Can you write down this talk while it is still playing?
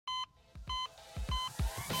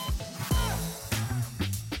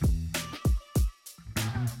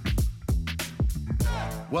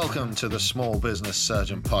Welcome to the Small Business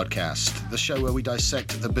Surgeon Podcast, the show where we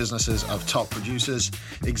dissect the businesses of top producers,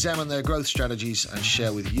 examine their growth strategies, and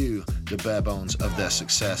share with you the bare bones of their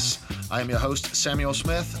success. I am your host, Samuel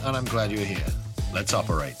Smith, and I'm glad you're here. Let's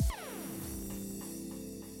operate.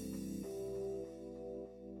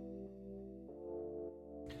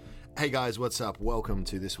 Hey guys, what's up? Welcome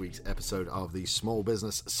to this week's episode of the Small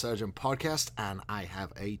Business Surgeon Podcast, and I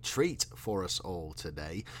have a treat for us all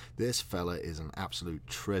today. This fella is an absolute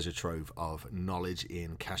treasure trove of knowledge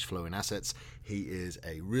in cash flow and assets. He is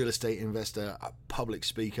a real estate investor, a public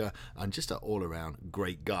speaker, and just an all-around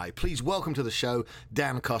great guy. Please welcome to the show,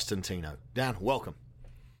 Dan Costantino. Dan, welcome.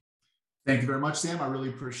 Thank you very much, Sam. I really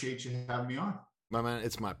appreciate you having me on. My man,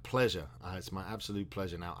 it's my pleasure. It's my absolute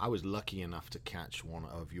pleasure. Now, I was lucky enough to catch one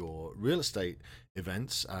of your real estate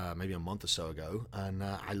events maybe a month or so ago, and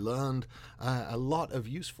I learned a lot of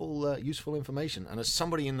useful information. And as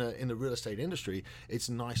somebody in the real estate industry, it's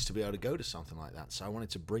nice to be able to go to something like that. So I wanted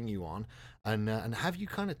to bring you on and have you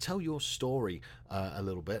kind of tell your story a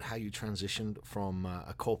little bit, how you transitioned from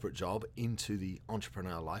a corporate job into the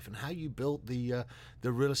entrepreneur life, and how you built the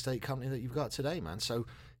real estate company that you've got today, man. So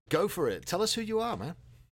go for it. Tell us who you are, man.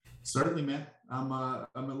 Certainly, man. I'm a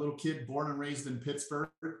little kid born and raised in Pittsburgh.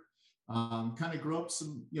 Kind of grew up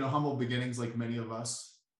some, humble beginnings like many of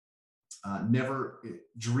us. Never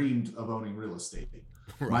dreamed of owning real estate.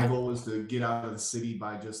 Right. My goal was to get out of the city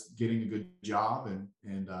by just getting a good job.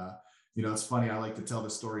 And it's funny. I like to tell the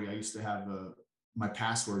story. I used to have my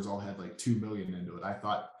passwords all had like 2 million into it. I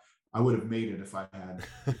thought I would have made it if I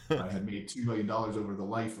had made $2 million over the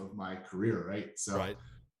life of my career. Right. So, right.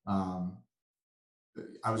 I'm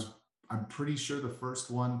pretty sure the first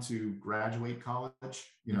one to graduate college,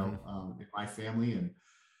 in my family, and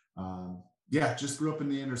just grew up in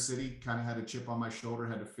the inner city, kind of had a chip on my shoulder,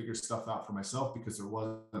 had to figure stuff out for myself because there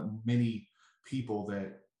wasn't many people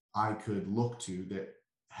that I could look to that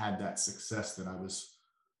had that success that I was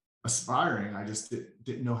aspiring. I just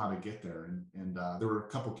didn't know how to get there. And there were a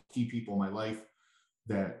couple key people in my life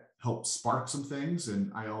that helped spark some things.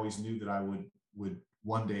 And I always knew that I would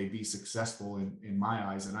one day be successful in my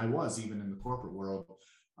eyes. And I was, even in the corporate world.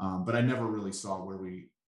 But I never really saw where we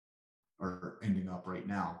are ending up right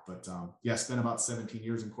now. But spent about 17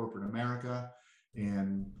 years in corporate America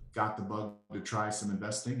and got the bug to try some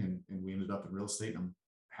investing. And we ended up in real estate. And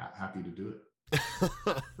I'm happy to do it.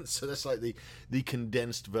 So that's like the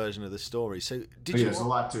condensed version of the story. So there's a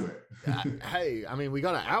lot to it. Hey, I mean, we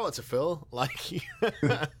got an hour to fill. Like,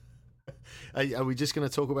 are we just going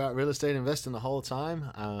to talk about real estate investing the whole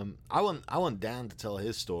time? I want Dan to tell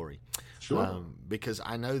his story. Sure. Because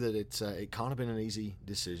I know that it can't have been an easy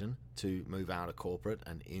decision to move out of corporate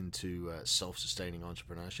and into self-sustaining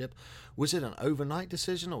entrepreneurship. Was it an overnight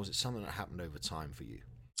decision, or was it something that happened over time for you?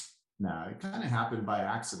 No, it kind of happened by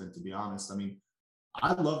accident, to be honest. I mean,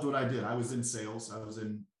 I loved what I did. I was in sales. I was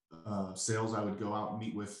in sales. I would go out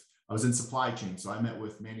and I was in supply chain. So I met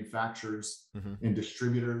with manufacturers and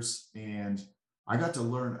distributors, and I got to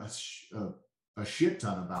learn a shit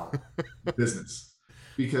ton about business,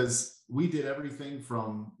 because we did everything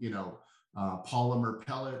from, polymer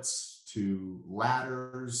pellets to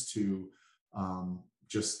ladders to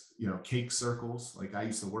cake circles. Like, I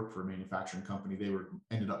used to work for a manufacturing company. They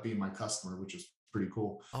ended up being my customer, which is pretty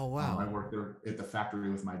cool. Oh, wow. I worked there at the factory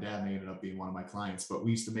with my dad, and they ended up being one of my clients. But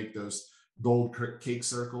we used to make those gold cake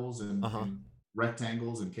circles and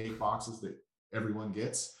rectangles and cake boxes that everyone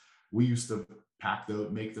gets. We used to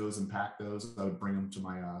make those and pack those. I would bring them to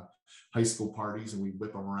my high school parties, and we'd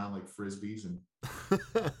whip them around like Frisbees and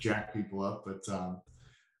jack people up.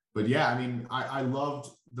 But yeah, I mean, I loved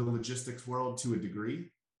the logistics world to a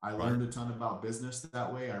degree. I learned a ton about business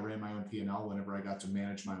that way. I ran my own P&L whenever I got to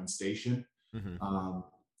manage my own station.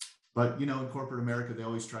 But, in corporate America, they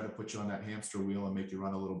always try to put you on that hamster wheel and make you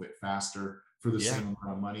run a little bit faster for the same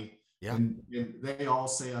amount of money. Yeah. And they all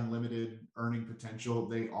say unlimited earning potential.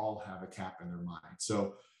 They all have a cap in their mind.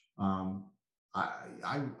 So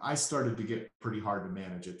I started to get pretty hard to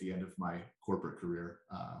manage at the end of my corporate career.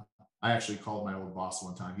 I actually called my old boss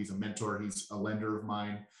one time. He's a mentor. He's a lender of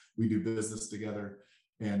mine. We do business together.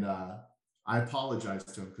 And I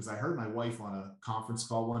apologized to him because I heard my wife on a conference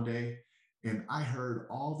call one day, and I heard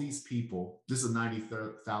all these people. This is a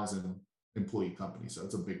 90,000 employee company, so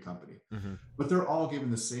it's a big company, but they're all giving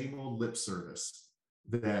the same old lip service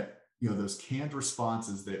that, those canned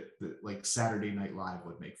responses that like Saturday Night Live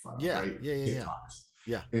would make fun of, right?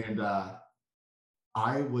 Yeah. And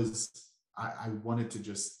I wanted to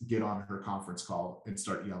just get on her conference call and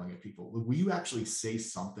start yelling at people. Will you actually say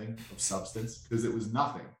something of substance? Because it was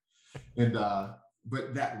nothing. And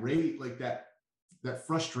but that rate, like that that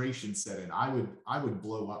frustration set in. I would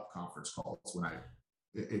blow up conference calls when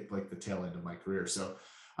like the tail end of my career. So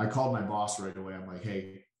I called my boss right away. I'm like,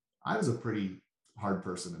 hey, I was a pretty hard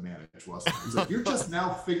person to manage, wasn't I? He's like, you're just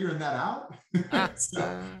now figuring that out.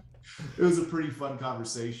 So it was a pretty fun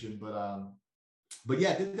conversation, but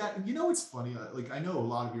yeah, did that. And it's funny. Like I know a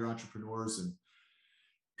lot of your entrepreneurs and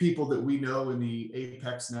people that we know in the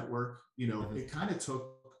Apex network, it kind of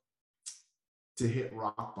took to hit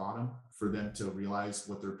rock bottom for them to realize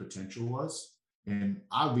what their potential was. And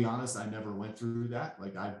I'll be honest, I never went through that.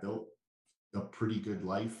 Like I built a pretty good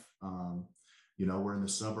life. We're in the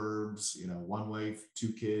suburbs, one wife,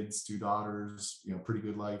 2 kids, 2 daughters, pretty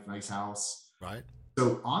good life, nice house. Right.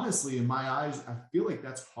 So honestly, in my eyes, I feel like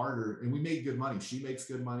that's harder. And we made good money. She makes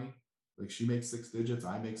good money. Like she makes 6 digits.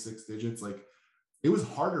 I make 6 digits. Like it was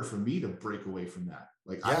harder for me to break away from that.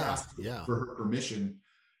 Like I asked for her permission.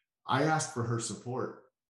 I asked for her support.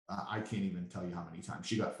 I can't even tell you how many times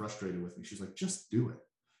she got frustrated with me. She's like, just do it.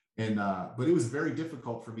 And, but it was very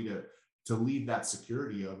difficult for me to leave that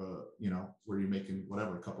security of where you're making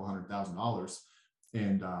whatever, a couple $100,000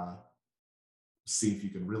 and, see if you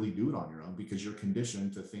can really do it on your own, because you're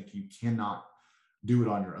conditioned to think you cannot do it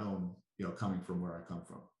on your own, coming from where I come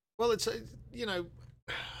from. Well, it's,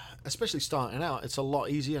 especially starting out, it's a lot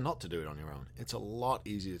easier not to do it on your own. It's a lot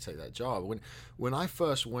easier to take that job. When I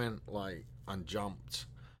first went and jumped,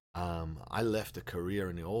 I left a career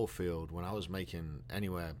in the oil field when I was making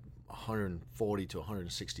anywhere 140 to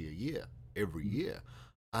 160 a year every year,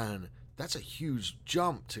 and that's a huge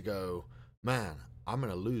jump to go, man, I'm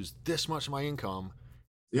going to lose this much of my income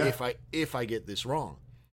if I get this wrong.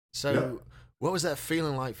 So what was that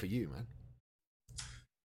feeling like for you, man?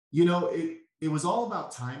 It was all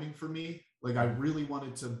about timing for me. Like I really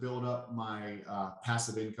wanted to build up my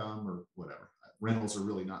passive income or whatever. Rentals are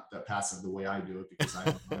really not that passive the way I do it, because I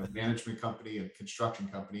have a management company and construction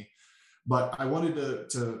company. But I wanted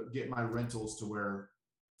to get my rentals to where,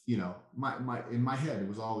 my in my head, it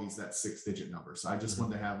was always that 6 digit number. So I just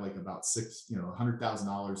wanted to have like about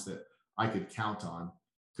 $100,000 that I could count on,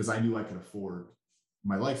 because I knew I could afford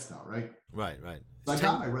my lifestyle. Right. Right. So I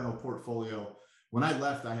got my rental portfolio. When I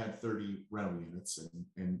left, I had 30 rental units,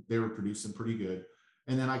 and they were producing pretty good.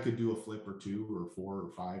 And then I could do a flip or 2 or 4 or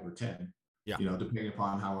 5 or 10, depending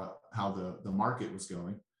upon how the market was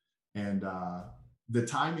going. And the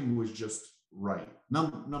timing was just right.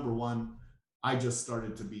 Number one, I just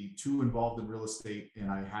started to be too involved in real estate,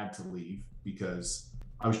 and I had to leave because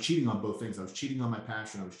I was cheating on both things. I was cheating on my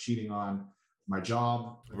passion. I was cheating on my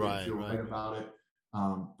job. I didn't feel right about it.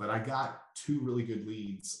 But I got 2 really good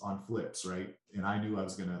leads on flips, right? And I knew I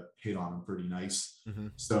was going to hit on them pretty nice.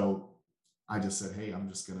 So I just said, hey,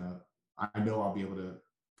 I know I'll be able to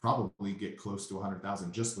probably get close to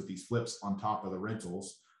 100,000 just with these flips, on top of the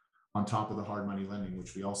rentals, on top of the hard money lending,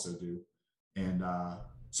 which we also do. And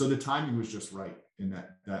so the timing was just right, and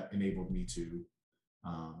that enabled me to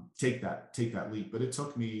take that leap. But it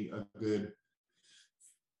took me a good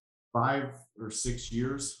 5 or 6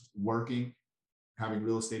 years working, having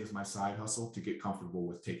real estate as my side hustle, to get comfortable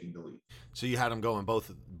with taking the leap. So you had them going both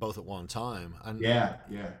at one time. And yeah.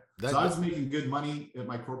 So I was making good money at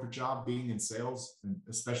my corporate job, being in sales, and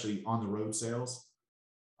especially on the road sales.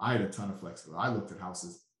 I had a ton of flexibility. I looked at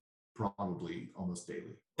houses probably almost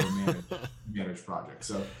daily, or manage projects.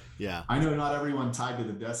 So yeah, I know not everyone tied to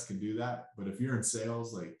the desk can do that, but if you're in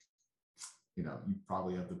sales, like, you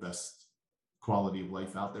probably have the best quality of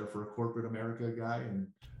life out there for a corporate America guy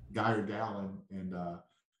or gal, and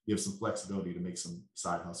you have some flexibility to make some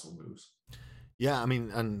side hustle moves. Yeah, I mean,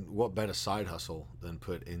 and what better side hustle than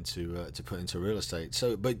put into real estate?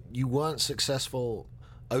 So, but you weren't successful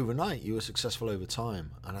overnight. You were successful over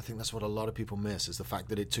time, and I think that's what a lot of people miss, is the fact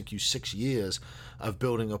that it took you 6 years of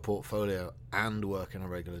building a portfolio and working a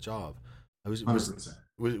regular job.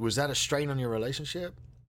 Was that a strain on your relationship?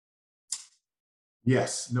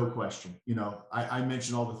 Yes, no question. I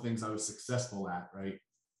mentioned all the things I was successful at, right?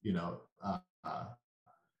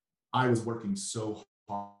 I was working so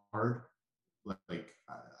hard, like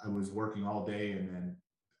I was working all day, and then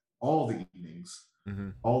all the evenings,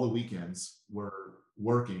 all the weekends were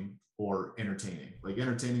working or entertaining. Like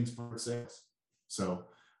entertaining is part of sales. So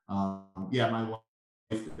my wife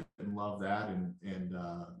didn't love that, and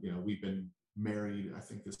we've been married, I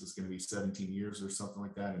think this is going to be 17 years or something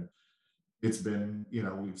like that, and it's been,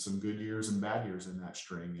 we've some good years and bad years in that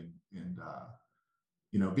string, and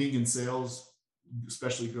being in sales,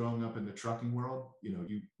 especially growing up in the trucking world,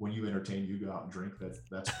 when you entertain, you go out and drink.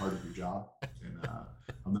 That's part of your job. And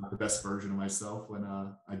I'm not the best version of myself when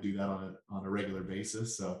I do that on a regular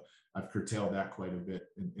basis. So I've curtailed that quite a bit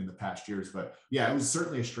in the past years. But yeah, it was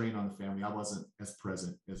certainly a strain on the family. I wasn't as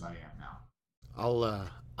present as I am now. I'll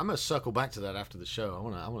I'm gonna circle back to that after the show.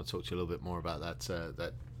 I wanna talk to you a little bit more about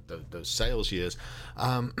those sales years.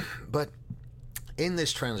 But in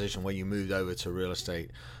this transition where you moved over to real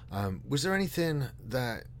estate, was there anything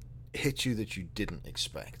that hit you that you didn't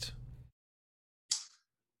expect?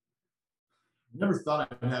 Never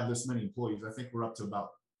thought I'd have this many employees. I think we're up to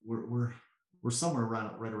about we're somewhere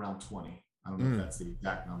around right around 20. I don't know if Mm. that's the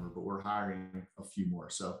exact number, but we're hiring a few more.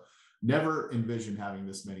 So never envisioned having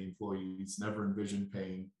this many employees. Never envisioned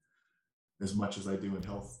paying as much as I do in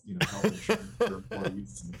health, health insurance for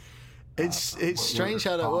employees. And, It's strange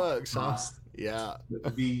how that works, huh? Yeah.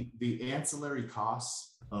 the ancillary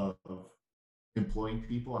costs of employing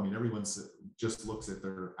people. I mean, everyone just looks at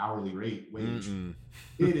their hourly rate wage. Mm-mm.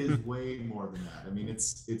 It is way more than that. I mean,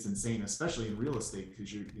 it's insane, especially in real estate,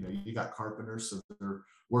 because you got carpenters, so their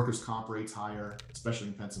workers' comp rates higher, especially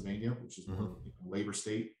in Pennsylvania, which is more labor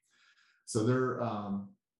state. So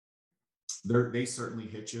they certainly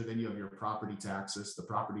hit you. Then you have your property taxes. The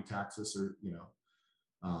property taxes are,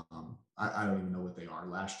 I don't even know what they are.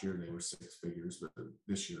 Last year they were six figures, but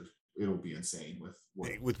this year it'll be insane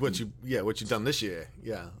With what you've done this year.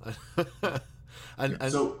 Yeah. and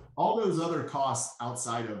so all those other costs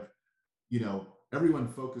outside of, everyone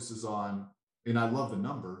focuses on, and I love the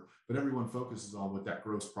number, but everyone focuses on what that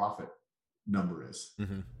gross profit number is.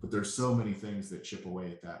 mm-hmm. But there's so many things that chip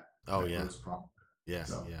away at that, Oh, that yeah. gross profit. Yeah.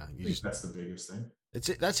 So Yeah. I think that's the biggest thing.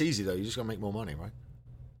 That's easy though. You just gotta make more money, right?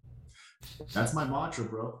 That's my mantra,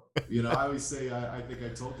 bro. I always say, I think I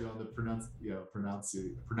told you on the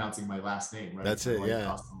pronouncing my last name, right? That's it. Yeah.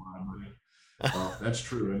 Costs a lot of money. Well, that's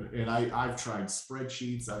true. And I've tried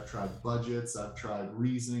spreadsheets, I've tried budgets, I've tried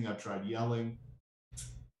reasoning, I've tried yelling.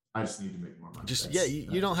 I just need to make more money.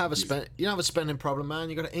 You don't have a spending problem,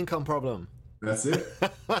 man. You got an income problem. That's it.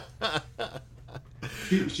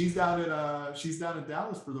 She's down in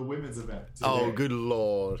Dallas for the women's event today. Oh, good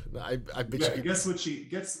lord! I bet guess what she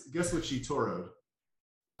toroed?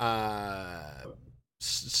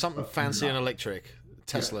 Something fancy and electric.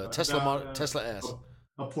 Tesla S.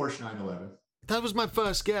 A Porsche 911. That was my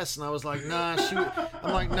first guess, and I was like, nah.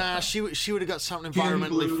 She would have got something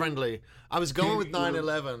environmentally friendly. I was going with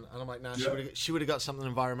 911, and I'm like, nah, she would have got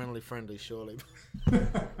something environmentally friendly, surely.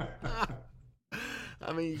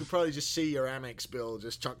 I mean, you could probably just see your Amex bill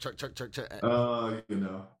just chuck.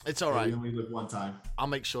 It's all right. You only live one time. I'll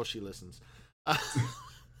make sure she listens. All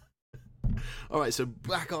right, so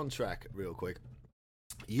back on track real quick.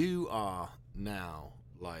 You are now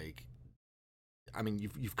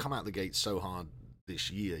you've come out the gate so hard this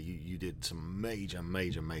year. You did some major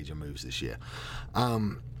moves this year.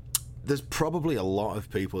 There's probably a lot of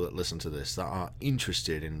people that listen to this that are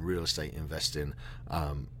interested in real estate investing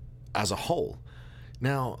as a whole.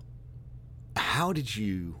 Now, how did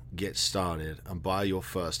you get started and buy your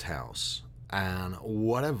first house? And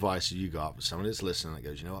what advice have you got for someone that's listening that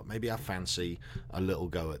goes, you know what, maybe I fancy a little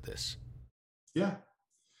go at this? Yeah.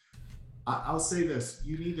 I'll say this.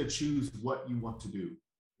 You need to choose what you want to do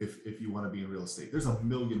if you want to be in real estate. There's a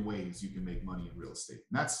million ways you can make money in real estate.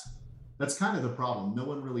 And that's kind of the problem. No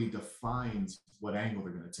one really defines what angle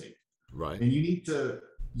they're going to take. Right. And you need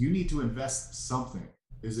to invest something.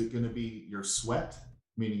 Is it going to be your sweat,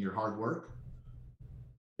 meaning your hard work?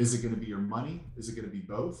 Is it going to be your money? Is it going to be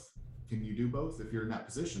both? Can you do both? If you're in that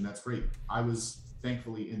position, that's great. I was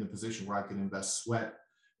thankfully in the position where I could invest sweat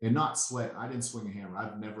and not sweat. I didn't swing a hammer.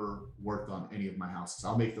 I've never worked on any of my houses.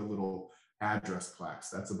 I'll make the little address plaques.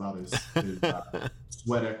 That's about as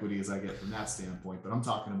sweat equity as I get from that standpoint. But I'm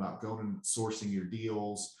talking about going and sourcing your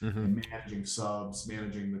deals and managing subs,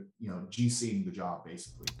 managing GCing the job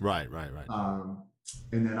basically. Right.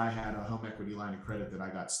 And then I had a home equity line of credit that I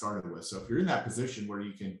got started with. So if you're in that position where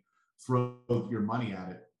you can throw your money at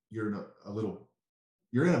it, you're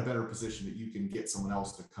in a better position that you can get someone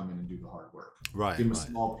else to come in and do the hard work. Right. Give them a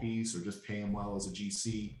small piece or just pay them well as a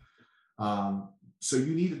GC. So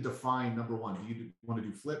you need to define, number one, do you want to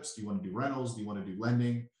do flips? Do you want to do rentals? Do you want to do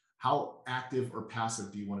lending? How active or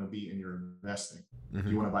passive do you want to be in your investing? Do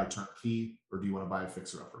you want to buy turnkey or do you want to buy a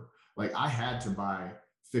fixer-upper? Like I had to buy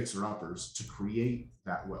fixer-uppers to create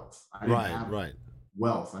that wealth. I didn't have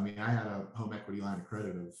wealth. I mean, I had a home equity line of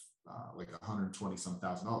credit of like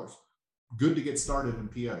 $120,000. Good to get started in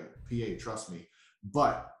PA, trust me,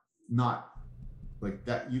 but not like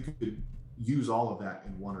that. You could use all of that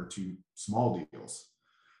in one or two small deals.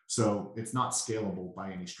 So it's not scalable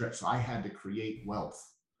by any stretch. So I had to create wealth.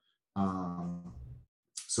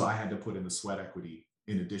 So I had to put in the sweat equity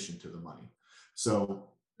in addition to the money. So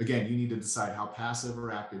again, you need to decide how passive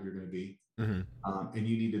or active you're going to be. Hmm. And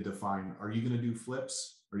you need to define, are you going to do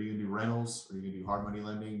flips? Are you going to do rentals? Are you going to do hard money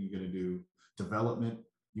lending? You're going to do development?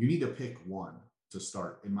 You need to pick one to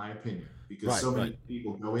start, in my opinion, because Right, so right. many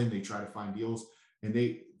people go in, they try to find deals, and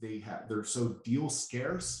they're so deal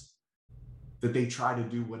scarce that they try to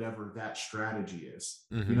do whatever that strategy is.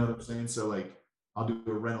 You Hmm. know what I'm saying? So like, I'll do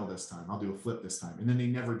a rental this time, I'll do a flip this time, and then they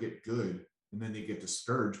never get good, and then they get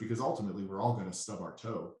discouraged because ultimately we're all going to stub our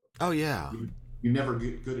toe. Oh yeah. You never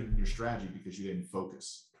get good in your strategy because you didn't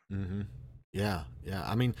focus. Hmm. Yeah, yeah.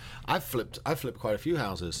 I mean, I flipped quite a few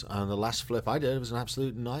houses, and the last flip I did was an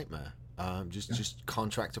absolute nightmare. Just Yeah. just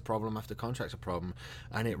contractor problem after contractor problem,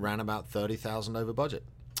 and it ran about 30,000 over budget.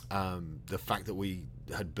 The fact that we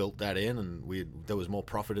had built that in, and there was more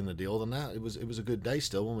profit in the deal than that, it was a good day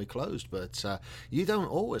still when we closed. But you don't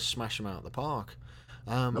always smash them out of the park.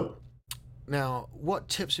 Um, Nope. Now, what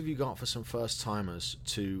tips have you got for some first timers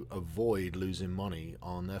to avoid losing money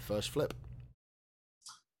on their first flip?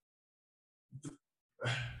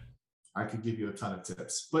 I could give you a ton of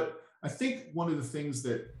tips, but I think one of the things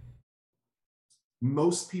that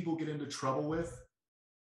most people get into trouble with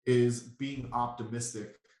is being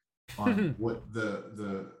optimistic on what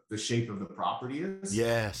the shape of the property is. So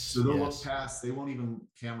Yes, they'll look yes. past, they won't even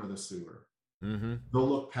camera the sewer. Mm-hmm. They'll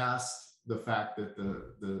look past the fact that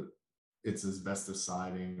the it's asbestos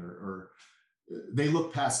siding, or they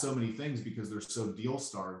look past so many things because they're so deal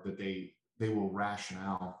starved that they will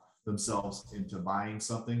rationale themselves into buying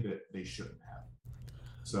something that they shouldn't have.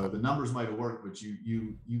 So the numbers might have worked, but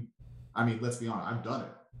you I mean, let's be honest, I've done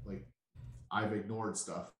it. Like, I've ignored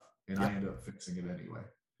stuff and I Yep. end up fixing it anyway.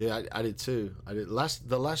 Yeah, I did too. I did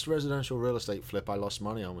the last residential real estate flip I lost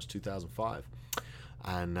money on was 2005,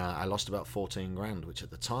 and I lost about 14 grand, which at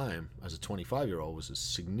the time, as a 25-year-old, was a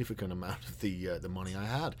significant amount of the money I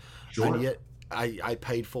had, and Sure. yet I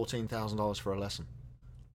paid $14,000 for a lesson.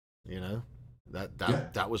 You know, that Yeah.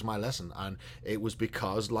 that that was my lesson, and it was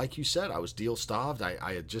because, like you said, I was deal starved.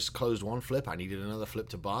 I had just closed one flip. I needed another flip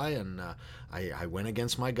to buy, and I went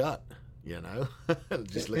against my gut. You know,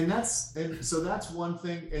 just like, And so that's one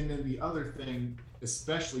thing. And then the other thing,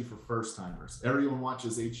 especially for first timers, everyone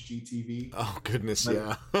watches HGTV. oh goodness, Like,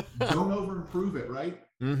 yeah. don't over improve it, right?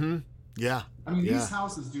 Mm-hmm. Yeah, I mean, these yeah.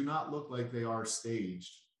 houses do not look like they are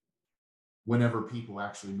staged whenever people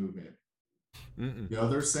actually move in. Mm-mm. You know,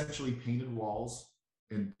 they're essentially painted walls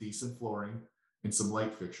and decent flooring and some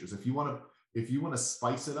light fixtures. If you want to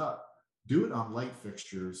spice it up, do it on light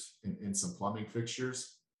fixtures and some plumbing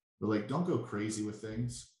fixtures. But like, don't go crazy with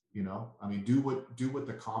things. You know, I mean, do what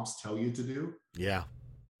the comps tell you to do. Yeah.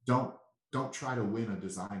 Don't don't try to win a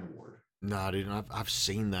design award. No, dude, I've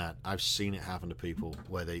seen that. I've seen it happen to people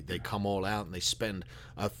where they come all out and they spend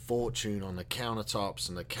a fortune on the countertops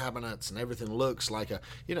and the cabinets and everything looks like they're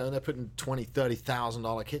putting $20,000,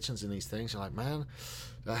 $30,000 kitchens in these things. You're like, man,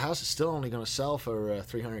 the house is still only going to sell for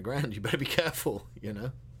 300 grand. You better be careful, you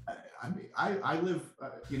know? I mean, I live,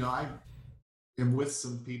 I am with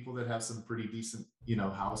some people that have some pretty decent,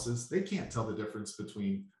 houses. They can't tell the difference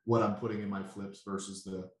between what I'm putting in my flips versus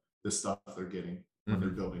the stuff they're getting when they're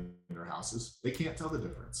Hmm. building their houses. They can't tell the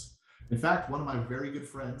difference. In fact, one of my very good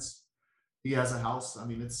friends, he has a house. I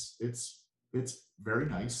mean, it's very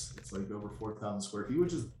nice. It's like over 4,000 square feet,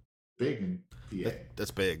 which is big in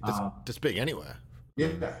That's big. PA. That's big anywhere. I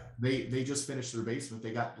mean, Yeah, they just finished their basement.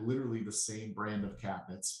 They got literally the same brand of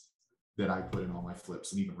cabinets that I put in all my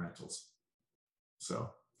flips and even rentals.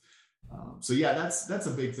 So yeah, that's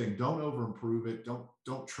a big thing. Don't over improve it.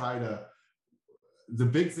 Don't try to. The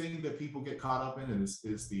big thing that people get caught up in is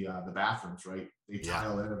the bathrooms, right? They yeah.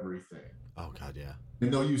 tile everything, Oh God, yeah.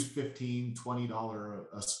 and they'll use $15-$20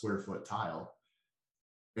 a square foot tile,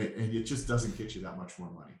 and it just doesn't get you that much more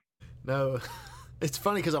money. No, it's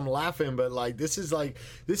funny because I'm laughing, but this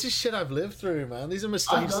is shit I've lived through, man. These are I've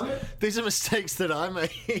mistakes. done it. These are mistakes that I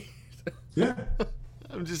made. Yeah.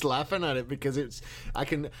 I'm just laughing at it because I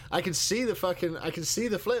can see the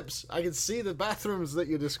flips. I can see the bathrooms that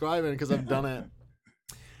you're describing because I've done it.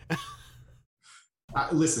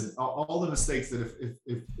 Listen, all the mistakes that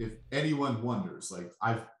if anyone wonders, like,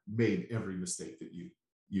 I've made every mistake that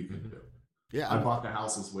you can do. Yeah, I bought the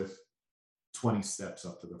houses with 20 steps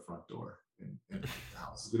up to the front door, and the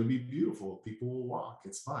house is going to be beautiful. People will walk.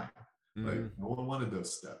 It's fine. Like, no one wanted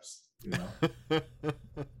those steps, you know?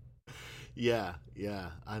 yeah,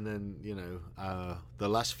 yeah. And then the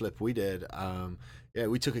last flip we did, yeah,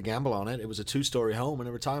 we took a gamble on it. It was a 2-story home in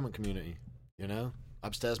a retirement community.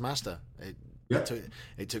 Upstairs master. Yeah.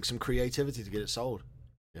 It took some creativity to get it sold.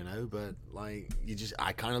 But like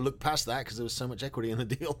I kind of looked past that because there was so much equity in the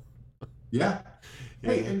deal. Yeah.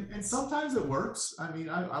 Hey, Yeah. and sometimes it works. I mean,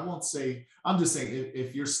 I won't say, I'm just saying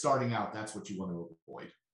if you're starting out, that's what you want to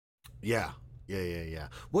avoid. Yeah. Yeah.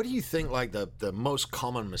 What do you think like the most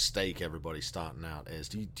common mistake everybody starting out is?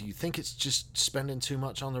 Do you think it's just spending too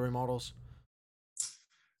much on the remodels?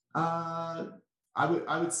 Uh,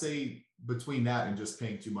 I would say between that and just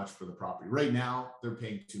paying too much for the property. Right now, they're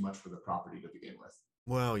paying too much for the property to begin with.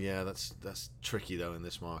 Well, yeah, that's tricky though in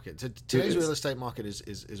this market. It Today's real is. estate market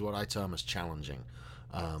is what I term as challenging.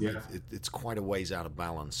 Yeah. It's quite a ways out of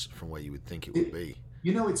balance from where you would think it would It, be.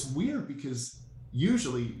 it's weird because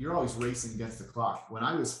usually you're always racing against the clock. When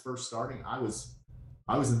I was first starting, I was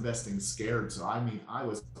investing scared. So I mean, I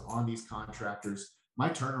was on these contractors. My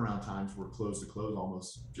turnaround times were close to close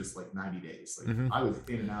almost just like 90 days. Like Hmm. I was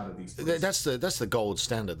in and out of these places. That's the gold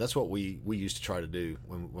standard. That's what we used to try to do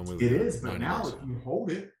when we were It doing is, but 90 now days. if you hold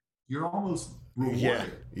it, you're almost Yeah,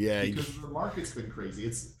 rewarded yeah. because the market's been crazy.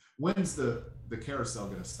 It's when's the carousel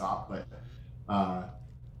going to stop? But uh,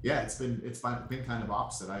 yeah, it's been kind of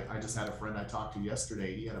opposite. I just had a friend I talked to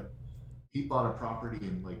yesterday. He bought a property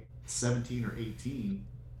in like 17 or 18,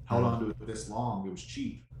 held Mhm. on to it this long. It was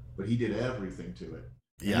cheap, but he did everything to it,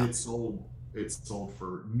 and Yeah. it sold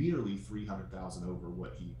for nearly 300,000 over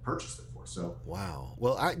what he purchased it for. So Wow.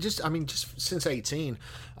 Well, I mean, just since 18,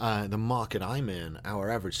 the market I'm in, our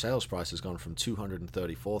average sales price has gone from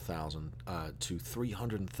 234,000 to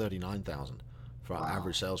 339,000 for our wow,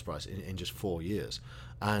 average sales price in just 4 years,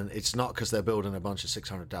 and it's not because they're building a bunch of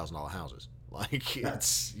 $600,000 houses. Like yeah,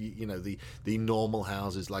 it's the normal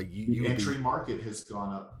houses like you the would be. entry market has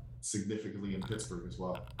gone up significantly in Pittsburgh as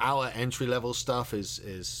well. Our entry level stuff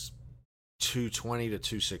is 220 to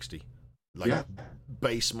 260, like Yeah,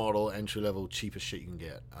 base model entry level cheapest shit you can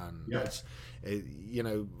get. And yeah, it's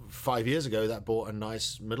 5 years ago that bought a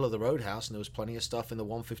nice middle of the road house, and there was plenty of stuff in the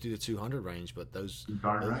 150 to 200 range, but those you're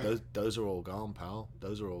darn those right. those, those are all gone, pal.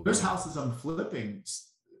 Those are all There's gone. houses I'm flipping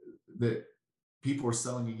that people are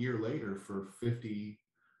selling a year later for 50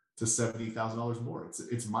 to 70,000 dollars more.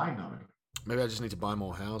 It's mind numbing. Maybe I just need to buy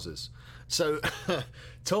more houses. So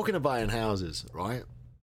talking of buying houses, right,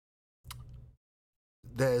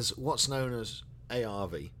 there's what's known as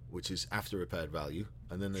ARV, which is after repaired value,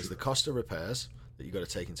 and then there's the Sure. cost of repairs that you've got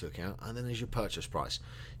to take into account, and then there's your purchase price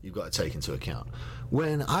you've got to take into account.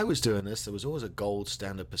 When I was doing this, there was always a gold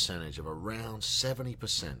standard percentage of around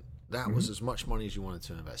 70%. That was Mm-hmm. as much money as you wanted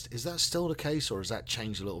to invest. Is that still the case, or has that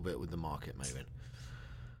changed a little bit with the market, maybe?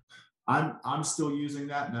 I'm still using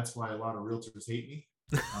that, and that's why a lot of realtors hate me.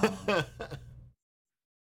 Um,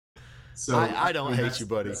 so I I don't mean hate you, that's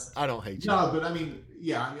buddy. that's I don't hate you. no, but I mean,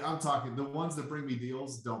 yeah, I mean, I'm talking the ones that bring me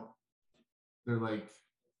deals don't. They're like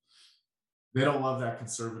they don't love that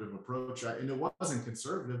conservative approach, and it wasn't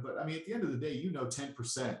conservative. But I mean, at the end of the day,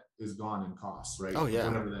 10% is gone in costs, right? Oh Of yeah,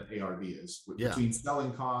 whatever that ARV is yeah, between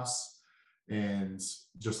selling costs and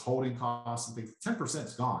just holding costs and things. 10%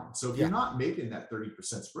 is gone. So if you're yeah. not making that 30%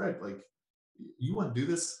 spread, like you want to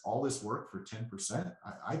do all this work for 10%?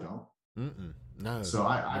 I don't. Mm-mm. No, So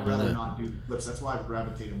I'd no, rather no. not do the flips. That's why I've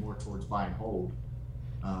gravitated more towards buy and hold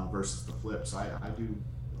versus the flips. I do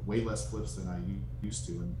way less flips than I used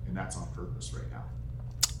to, and that's on purpose right now.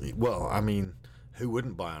 Well, I mean, who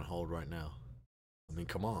wouldn't buy on hold right now? I mean,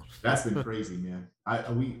 come on. That's been crazy, man.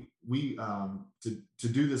 We to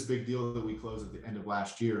do this big deal that we closed at the end of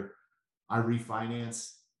last year. I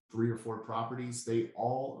refinanced 3 or 4 properties. They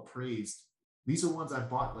all appraised. These are ones I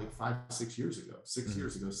bought like 5, 6 years ago, six Mhm.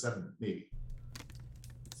 years ago, seven maybe.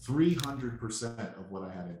 300% of what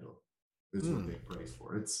I had into them is what Mm, they appraised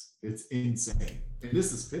for. It's insane. And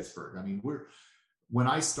this is Pittsburgh. I mean, when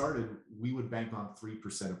I started, we would bank on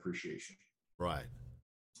 3% appreciation. right.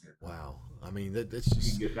 And, Wow. I mean, that's you can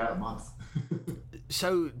just. get that a month.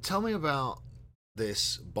 So tell me about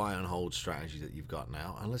this buy and hold strategy that you've got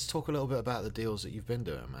now, and let's talk a little bit about the deals that you've been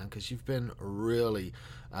doing, man, because you've been really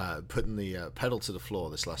putting the pedal to the floor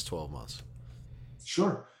this last 12 months.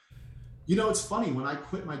 Sure. It's funny. When I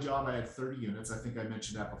quit my job, I had 30 units. I think I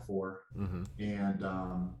mentioned that before. Mm-hmm. And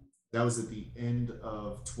that was at the end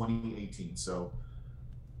of 2018. So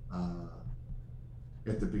uh,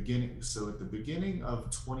 at the beginning of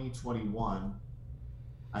 2021,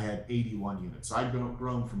 I had 81 units. So I'd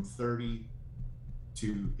grown from 30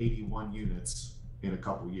 to 81 units in a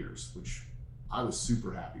couple years, which I was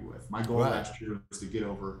super happy with. My goal Right. last year was to get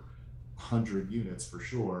over 100 units for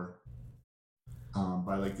sure.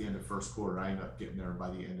 By like the end of first quarter, I ended up getting there by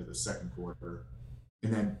the end of the second quarter.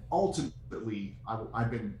 And then ultimately, I've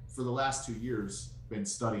been for the last 2 years been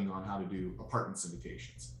studying on how to do apartment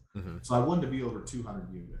syndications. Mm-hmm. So I wanted to be over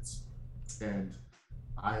 200 units, and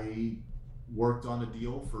I worked on a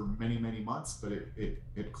deal for many, many months, but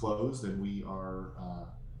it closed, and we are,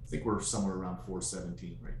 I think we're somewhere around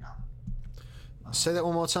 417 right now. Say that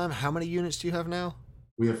one more time. How many units do you have now?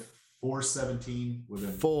 We have 417 with a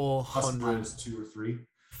plus 400, minus two or three, and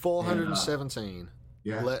 417.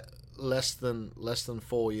 yeah, Le- less than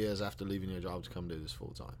 4 years after leaving your job to come do this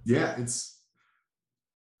full time. yeah. It's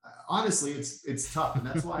honestly, it's tough, and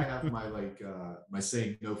that's why I have my my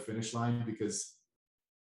saying no finish line, because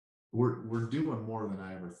we're doing more than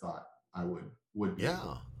I ever thought I would be able Yeah,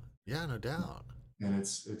 to. yeah, no doubt. And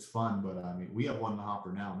it's fun, but I mean, we have one in the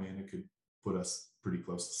hopper now, man. It could put us pretty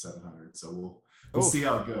close to 700, so we'll see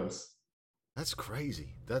how Oof, it goes. that's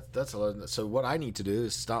crazy. That's a lot. So what I need to do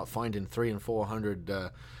is start finding 300 and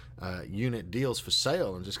 400 unit deals for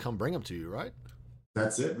sale and just come bring them to you, right?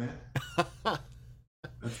 That's it, man.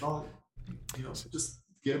 That's all. Just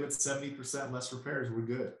get them at 70% less repairs. We're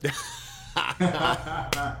good.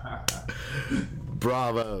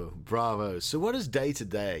 Bravo, bravo. So, what does day to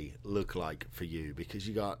day look like for you? Because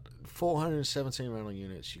you got 417 rental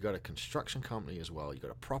units, you got a construction company as well, you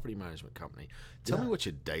got a property management company. Tell me Yeah. what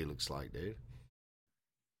your day looks like, dude.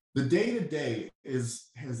 The day to day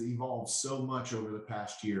has evolved so much over the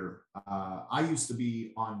past year. I used to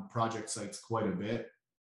be on project sites quite a bit.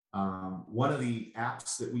 One of the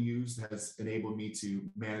apps that we use has enabled me to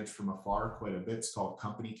manage from afar quite a bit. It's called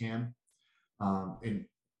Company Cam. And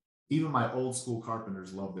even my old school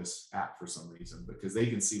carpenters love this app for some reason, because they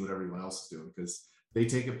can see what everyone else is doing, because they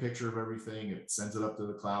take a picture of everything, it sends it up to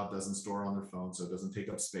the cloud, doesn't store on their phone, so it doesn't take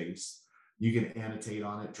up space. You can annotate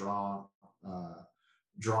on it, draw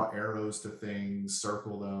arrows to things,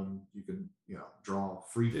 circle them. You can, draw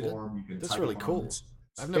free Dude, form. You can that's type really them on. cool. It's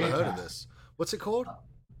I've never heard of fantastic. this. What's it called? Uh,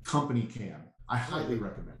 Company Cam. I Oh, highly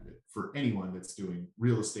recommend it for anyone that's doing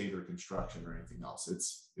real estate or construction or anything else.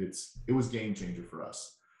 It was game changer for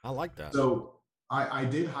us. I like that. So I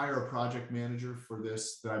did hire a project manager for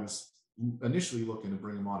this that I was initially looking to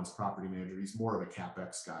bring him on as property manager. He's more of a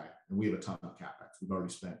CapEx guy, and we have a ton of CapEx. We've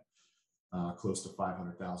already spent close to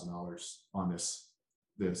 $500,000 on this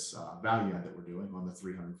value add that we're doing on the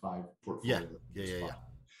 305 Yeah, portfolio. yeah, yeah, yeah.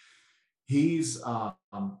 He's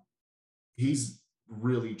he's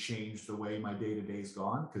really changed the way my day to day's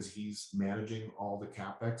gone, because he's managing all the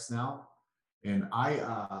capex now. And I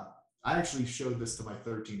actually showed this to my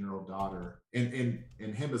 13-year-old daughter, and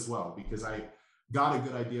him as well, because I got a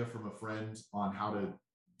good idea from a friend on how to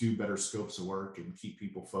do better scopes of work and keep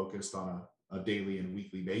people focused on a daily and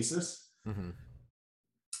weekly basis. Mm-hmm.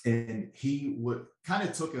 And he would kind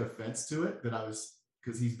of took offense to it, that I was,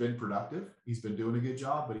 because he's been productive, he's been doing a good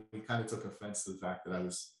job, but he kind of took offense to the fact that I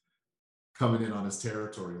was coming in on his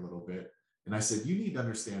territory a little bit. And I said, you need to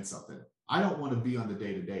understand something. I don't want to be on the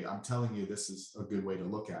day to day. I'm telling you, this is a good way to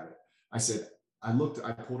look at it. I said, I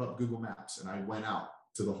pulled up Google Maps and I went out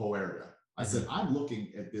to the whole area. I said, I'm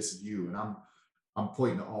looking at this view, and I'm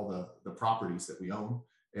pointing to all the properties that we own.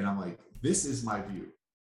 And I'm like, this is my view.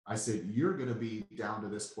 I said, you're going to be down to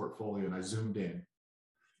this portfolio. And I zoomed in.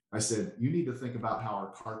 I said, you need to think about how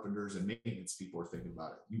our carpenters and maintenance people are thinking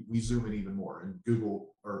about it. We zoom in even more, and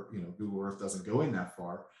Google Earth doesn't go in that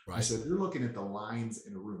far. Right. I said, they're looking at the lines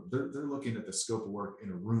in a room. They're looking at the scope of work in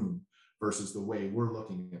a room versus the way we're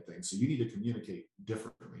looking at things. So you need to communicate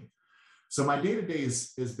differently. So my day-to-day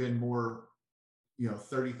has been more,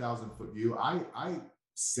 30,000 foot view. I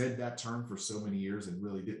said that term for so many years and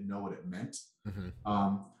really didn't know what it meant.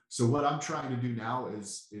 Mm-hmm. So what I'm trying to do now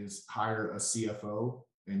is hire a CFO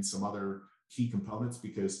and some other key components,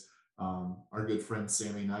 because our good friend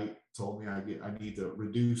Sammy Knight told me I need to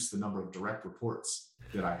reduce the number of direct reports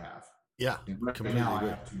that I have. Yeah, and right now I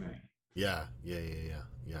have too many. Yeah.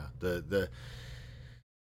 The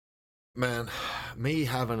man, me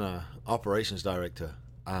having a operations director,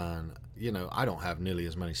 and I don't have nearly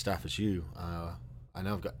as many staff as you. I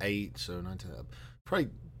know I've got 8, so 19, probably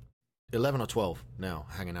 11 or 12 now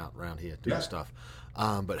hanging out around here doing stuff.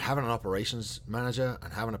 But having an operations manager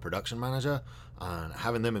and having a production manager and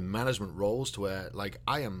having them in management roles, to where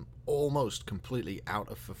I am almost completely out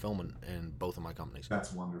of fulfillment in both of my companies.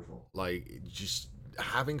 That's wonderful. Just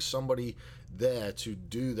having somebody there to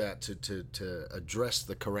do that, to address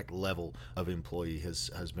the correct level of employee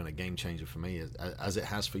has been a game changer for me, as it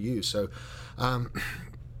has for you. So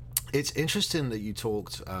it's interesting that you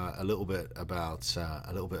talked a little bit about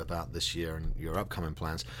this year and your upcoming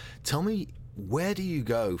plans. Tell me, where do you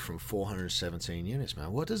go from 417 units,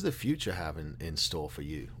 man? What does the future have in store for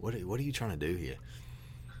you? What are you trying to do here?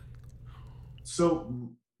 So,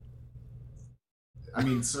 I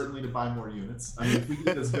mean, certainly to buy more units. I mean, if we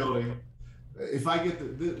get this building, if I get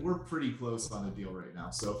we're pretty close on a deal right now.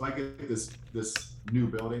 So if I get this new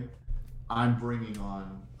building, I'm bringing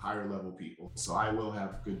on higher level people. So I will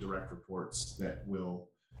have good direct reports that will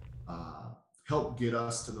help get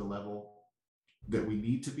us to the level that we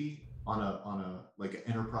need to be on a like an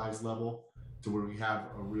enterprise level, to where we have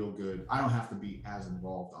a real good. I don't have to be as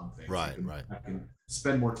involved on things. Right, right. I can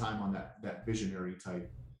spend more time on that visionary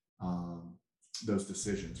type, um, those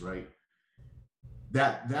decisions, right?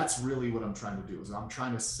 That's really what I'm trying to do. Is I'm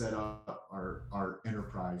trying to set up our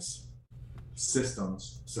enterprise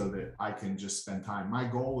systems so that I can just spend time. My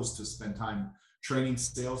goal is to spend time training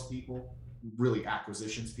salespeople, really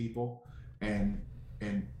acquisitions people, and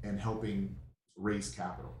and helping raise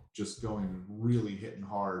capital. Just going really hitting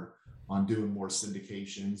hard on doing more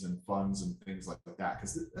syndications and funds and things like that,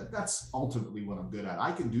 because that's ultimately what I'm good at.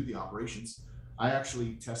 I can do the operations. I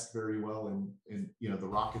actually test very well in the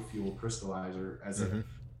rocket fuel crystallizer as a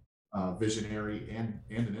visionary and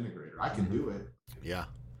an integrator. I can do it. Yeah.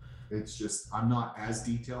 It's just I'm not as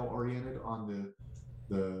detail oriented on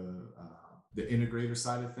the integrator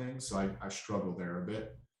side of things, so I struggle there a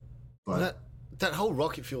bit. But that whole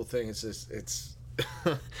rocket fuel thing is just, it's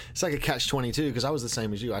it's like a catch-22, because I was the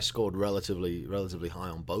same as you. I scored relatively high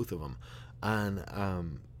on both of them,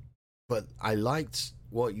 and but I liked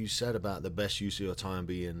what you said about the best use of your time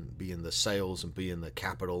being the sales and being the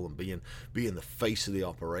capital and being the face of the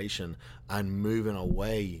operation, and moving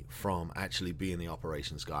away from actually being the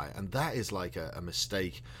operations guy. And that is like a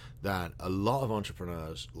mistake that a lot of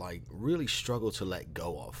entrepreneurs like really struggle to let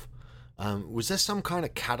go of. Was there some kind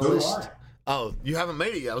of catalyst? Oh, you haven't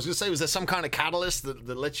made it yet. I was gonna say, was there some kind of catalyst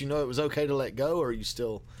that lets you know it was okay to let go, or are you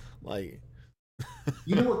still like?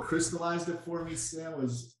 You know what crystallized it for me, Sam,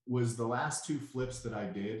 was the last two flips that I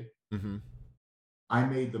did. Mm-hmm. I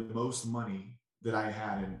made the most money that I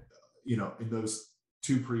had in those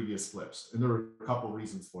two previous flips, and there were a couple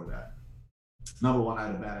reasons for that. Number one, I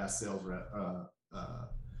had a badass sales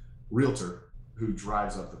realtor who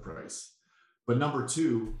drives up the price. But number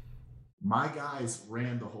two, my guys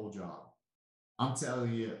ran the whole job. I'm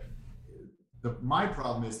telling you, my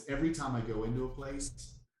problem is every time I go into a place,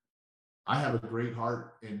 I have a great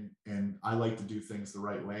heart and I like to do things the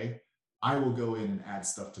right way. I will go in and add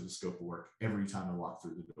stuff to the scope of work every time I walk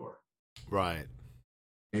through the door. Right.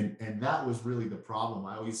 And that was really the problem.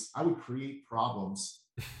 I would create problems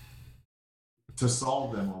to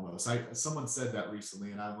solve them almost. Someone said that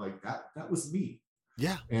recently, and I'm like, that was me.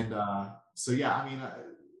 Yeah. And so yeah, I mean,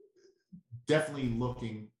 definitely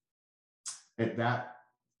looking at that,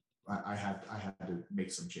 I had to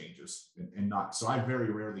make some changes and not. So I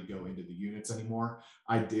very rarely go into the units anymore.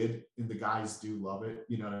 I did, and the guys do love it.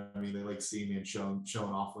 You know what I mean? They like seeing me and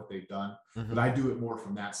showing off what they've done. But I do it more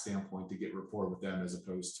from that standpoint to get rapport with them, as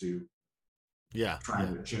opposed to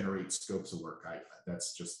trying to generate scopes of work.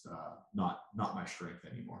 That's just not my strength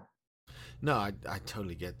anymore. No, I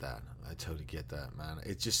totally get that. I totally get that, man.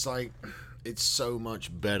 It's just like, it's so much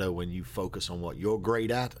better when you focus on what you're great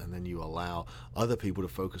at, and then you allow other people to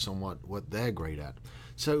focus on what they're great at.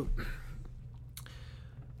 So,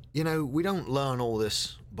 we don't learn all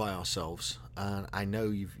this by ourselves. And I know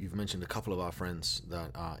you've mentioned a couple of our friends that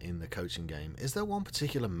are in the coaching game. Is there one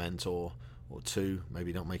particular mentor or two,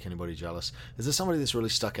 maybe don't make anybody jealous, is there somebody that's really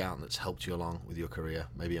stuck out and that's helped you along with your career?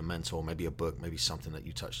 Maybe a mentor, maybe a book, maybe something that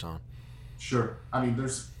you touched on? Sure. I mean,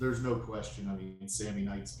 there's no question. I mean, Sammy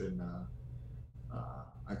Knight's been,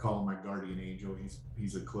 I call him my guardian angel.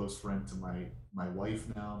 He's a close friend to my wife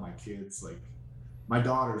now, my kids. Like, my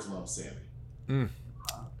daughters love Sammy.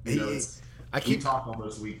 We talk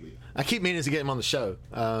almost weekly. I keep meaning to get him on the show.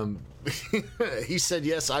 He said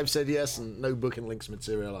yes, I've said yes, and no booking links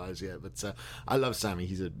materialized yet. But I love Sammy.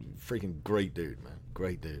 He's a freaking great dude, man.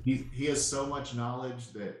 Great dude. He has so much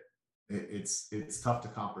knowledge that it's tough to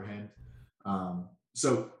comprehend.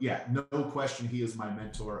 So yeah, no question, he is my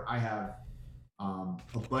mentor. I have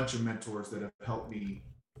a bunch of mentors that have helped me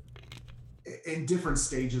in different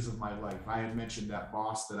stages of my life. I had mentioned that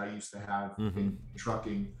boss that I used to have in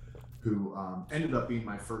trucking, who ended up being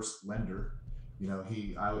my first lender.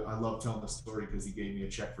 I love telling the story because he gave me a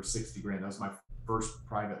check for $60,000. That was my first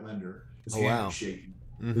private lender. His hand was shaking.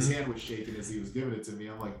 His hand was shaking as he was giving it to me.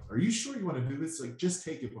 I'm like, "Are you sure you want to do this? Like, just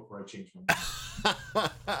take it before I change my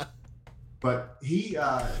mind." But he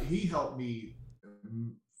helped me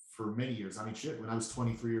for many years. I mean, shit, when I was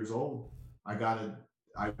 23 years old, I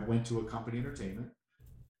went to a company entertainment,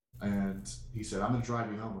 and he said, "I'm going to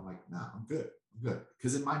drive you home." I'm like, "Nah, I'm good.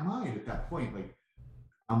 Because in my mind at that point, like,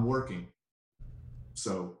 I'm working,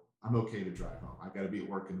 so I'm okay to drive home. I got to be at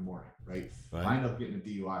work in the morning, right? I ended up getting a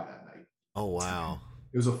DUI that night. Oh, wow.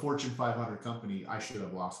 It was a Fortune 500 company. I should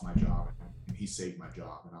have lost my job, and he saved my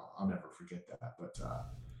job, and I'll never forget that. But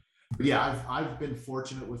But yeah, I've been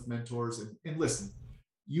fortunate with mentors, and listen,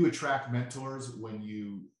 you attract mentors when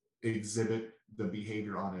you exhibit the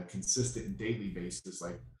behavior on a consistent and daily basis.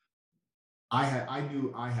 Like I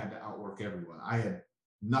knew I had to outwork everyone. I had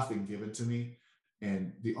nothing given to me.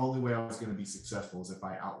 And the only way I was going to be successful is if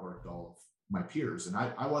I outworked all of my peers. And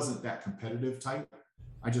I wasn't that competitive type.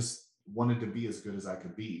 I just wanted to be as good as I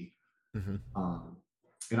could be. Hmm. Um,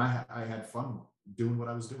 and I had fun doing what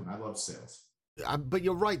I was doing. I love sales. But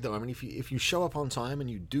you're right, though. I mean, if you show up on time and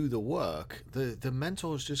you do the work, the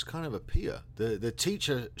mentors just kind of appear. The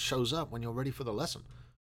teacher shows up when you're ready for the lesson.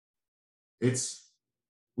 It's,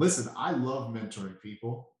 listen, I love mentoring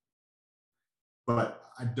people, but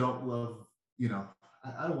I don't love, you know,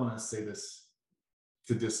 I don't want to say this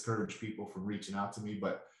to discourage people from reaching out to me,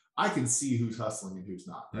 but I can see who's hustling and who's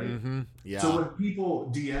not, right? Hmm. So Yeah. when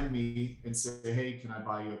people DM me and say, "Hey, can I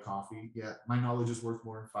buy you a coffee?" Yeah, my knowledge is worth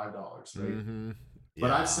more than $5, right? Hmm.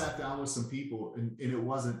 But I've Yeah. sat down with some people, and it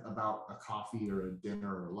wasn't about a coffee or a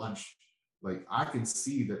dinner or a lunch. Like I can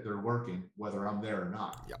see that they're working, whether I'm there or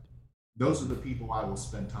not. Yep. Those are Hmm. the people I will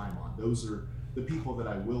spend time on. Those are the people that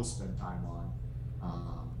I will spend time on.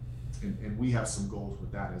 And we have some goals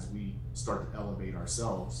with that as we start to elevate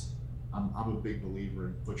ourselves. I'm a big believer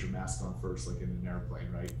in put your mask on first, like in an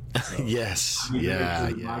airplane, right? So Yes. I need to make Yeah. sure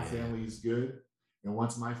that Yeah. my Yeah. family is good. And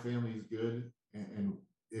once my family is good, and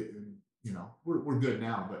you know, we're good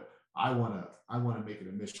now, but I want to make it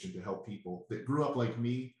a mission to help people that grew up like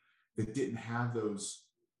me that didn't have those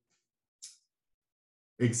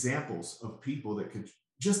examples of people that could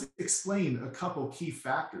just explain a couple key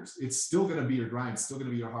factors. It's still going to be your grind, still going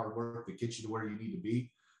to be your hard work that gets you to where you need to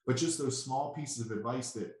be, but just those small pieces of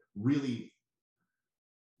advice that really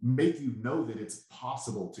make you know that it's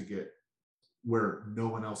possible to get where no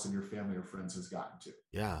one else in your family or friends has gotten to.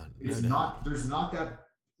 Yeah. No It's doubt. not, there's not that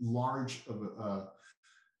large of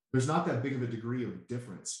there's not that big of a degree of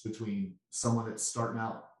difference between someone that's starting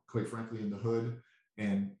out, quite frankly, in the hood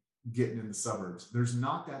and getting in the suburbs. There's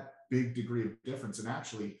not that big degree of difference. And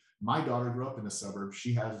actually, my daughter grew up in the suburbs.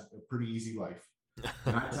 She has a pretty easy life.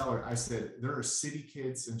 And I tell her, I said, there are city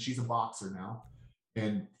kids, and she's a boxer now,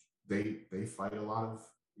 and they fight a lot of,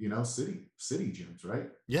 you know, city gyms, right?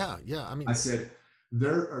 Yeah. Yeah. I I mean. said,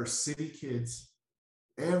 there are city kids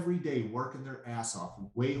every day working their ass off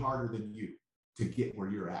way harder than you to get where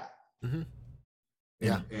you're at. Hmm.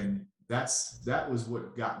 Yeah. And that was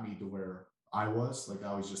what got me to where I was. Like I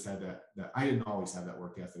always just had that I didn't always have that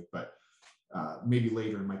work ethic, but maybe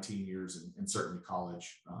later in my teen years and certainly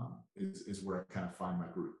college is where I kind of found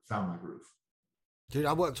my groove. Dude,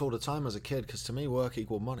 I worked all the time as a kid because to me, work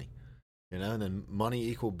equaled money. And then money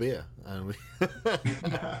equaled beer, and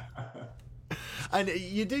and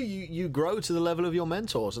you grow to the level of your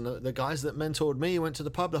mentors, and the guys that mentored me went to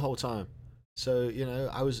the pub the whole time. So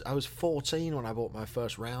I was 14 when I bought my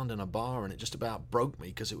first round in a bar, and it just about broke me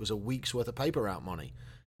because it was a week's worth of paper route money.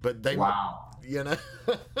 But they, Wow. you know,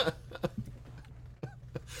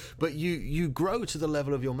 but you grow to the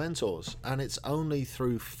level of your mentors, and it's only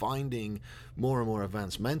through finding more and more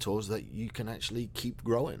advanced mentors that you can actually keep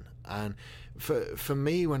growing. And for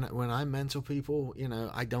me, when I mentor people,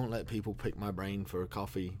 I don't let people pick my brain for a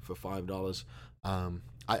coffee for $5.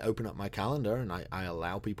 I open up my calendar and I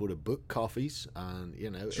allow people to book coffees, and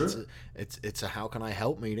Sure. it's a how can I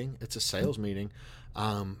help meeting. It's a sales meeting,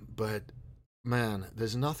 but man,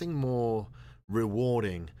 there's nothing more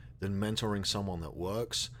rewarding than mentoring someone that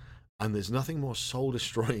works. And there's nothing more soul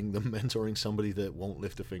destroying than mentoring somebody that won't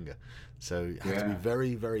lift a finger. So you have to be Yeah.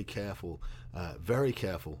 very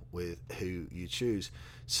careful with who you choose.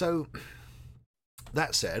 So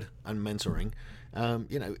that said, and mentoring,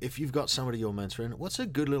 if you've got somebody you're mentoring, what's a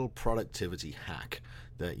good little productivity hack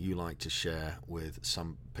that you like to share with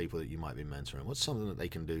some people that you might be mentoring? What's something that they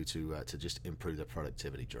can do to just improve their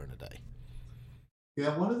productivity during the day?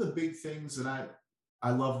 Yeah. One of the big things, and I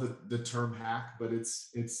love the term hack, but it's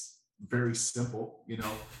very simple.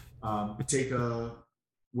 Take a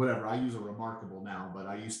whatever. I use a Remarkable now, but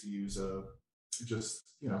I used to use a just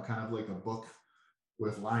kind of like a book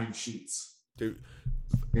with lined sheets. Dude,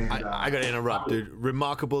 And I got to I interrupt, would dude.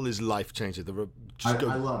 Remarkable is life changing. I, Just I go,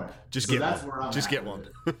 love it. just So get one. that's where I'm Just at get with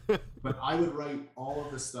one. it. But I would write all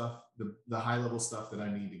of the stuff, the high level stuff that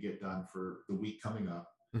I need to get done for the week coming up,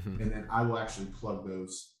 Hmm. and then I will actually plug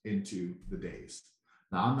those into the days.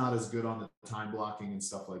 Now I'm not as good on the time blocking and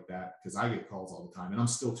stuff like that because I get calls all the time, and I'm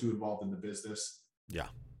still too involved in the business Yeah.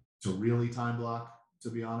 to really time block, to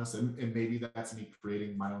be honest. And maybe that's me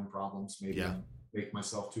creating my own problems. Maybe Yeah. I'm make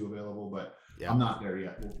myself too available, but Yeah. I'm not there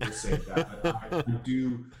yet. We'll save that. But I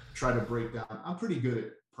do try to break down. I'm pretty good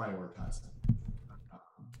at prioritizing.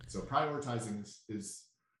 So prioritizing is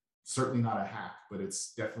certainly not a hack, but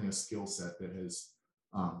it's definitely a skill set that has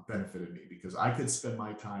benefited me, because I could spend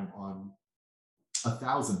my time on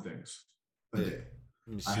 1,000 things a Let day.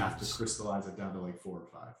 me I see. have to crystallize it down to like 4 or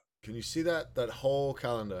 5. Can you see that whole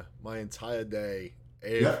calendar? My entire day.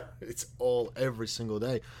 Yep. It's all every single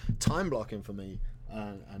day. Time blocking for me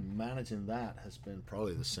and managing that has been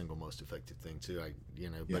probably the single most effective thing too. Yeah.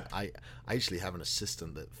 But I actually have an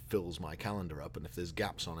assistant that fills my calendar up, and if there's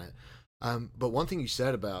gaps on it. But one thing you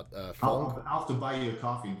said about I'll have to buy you a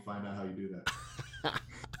coffee and find out how you do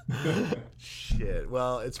shit.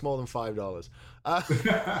 Well, it's more than $5.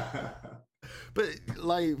 that. But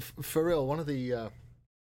like for real, one of the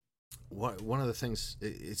things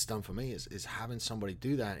it's done for me is having somebody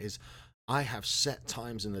do that. Is I have set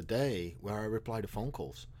times in the day where I reply to phone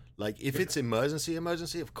calls. Like if it's emergency,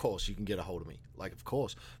 of course you can get a hold of me. Like of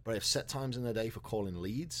course, but I have set times in the day for calling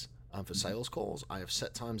leads and for sales calls. I have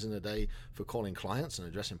set times in the day for calling clients and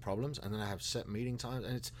addressing problems, and then I have set meeting times.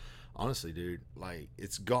 And it's honestly, dude, like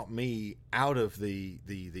it's got me out of the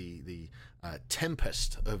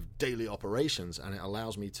tempest of daily operations, and it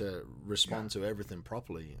allows me to respond to everything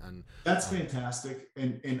properly. And That's fantastic.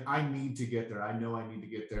 And I need to get there. I know I need to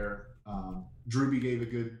get there. Drewby gave a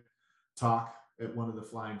good talk at one of the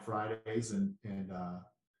Flying Fridays, and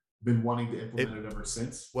been wanting to it implement it ever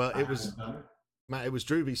since. well, I it was haven't done it. Matt, it was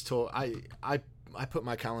Drewby's talk. I put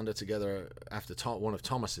my calendar together after one of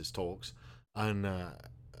Thomas's talks, and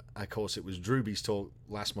of course it was Drewby's talk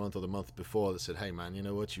last month or the month before that said, "Hey man, you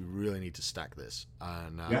know what? You really need to stack this."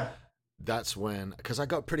 And Yeah. that's when, because I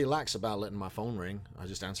got pretty lax about letting my phone ring. I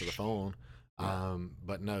just answer the phone. Yeah.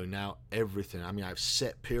 But no, now everything. I mean, I've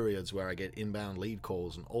set periods where I get inbound lead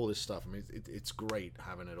calls and all this stuff. I mean, it's great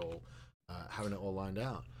having it all lined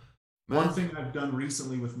out. Man. One thing I've done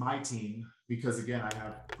recently with my team, because again, I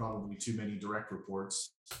have probably too many direct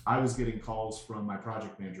reports. I was getting calls from my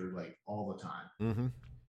project manager like all the time. Mm-hmm.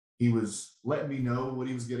 He was letting me know what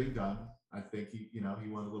he was getting done. I think he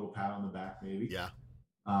wanted a little pat on the back, maybe. Yeah.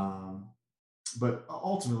 Um, but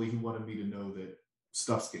ultimately, he wanted me to know that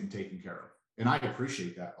stuff's getting taken care of, and I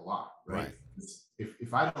appreciate that a lot. Right?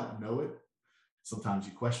 If I don't know it, sometimes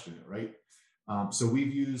you question it, right? So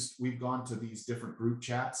we've gone to these different group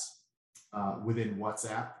chats within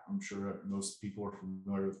WhatsApp. I'm sure most people are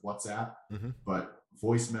familiar with WhatsApp, but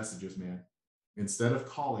voice messages, man. Instead of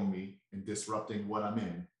calling me and disrupting what I'm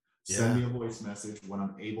in, send me a voice message. When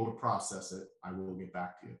I'm able to process it, I will get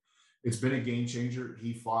back to you. It's been a game changer.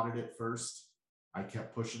 He fought it at first. I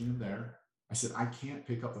kept pushing him there. I said, I can't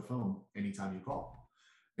pick up the phone anytime you call.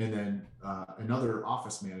 And then another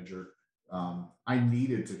office manager, I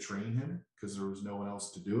needed to train him because there was no one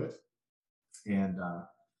else to do it. And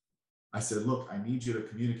I said, look, I need you to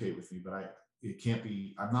communicate with me, but it can't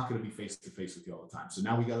be, I'm not going to be face to face with you all the time. So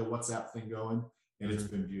now we got a WhatsApp thing going, and it's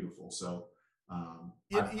been beautiful. So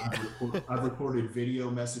I've recorded video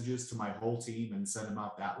messages to my whole team and sent them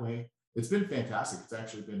out that way. It's been fantastic. It's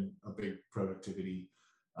actually been a big productivity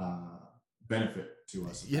benefit to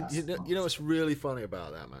us. You know what's really funny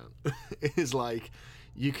about that, man, is like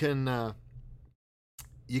you can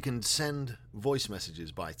send voice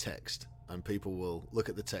messages by text, and people will look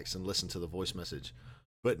at the text and listen to the voice message,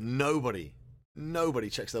 but nobody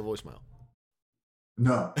checks their voicemail.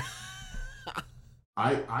 No.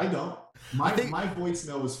 I don't. My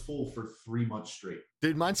voicemail was full for 3 months straight.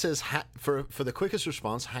 Dude, mine says for the quickest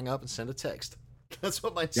response, hang up and send a text. That's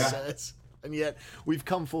what mine says. And yet we've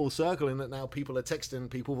come full circle in that now people are texting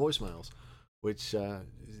people voicemails, which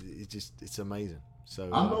it's amazing. So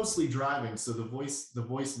I'm mostly driving, so the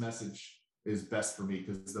voice message is best for me,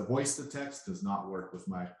 because the voice to text does not work with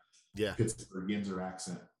my Pittsburgh Yinzer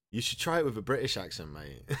accent. You should try it with a British accent,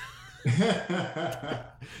 mate.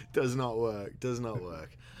 Does not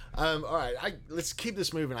work. All right, let's keep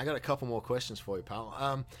this moving. I got a couple more questions for you,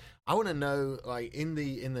 pal. I want to know, like, in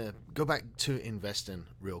the go back to investing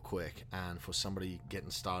real quick, and for somebody getting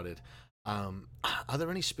started, are there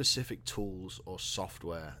any specific tools or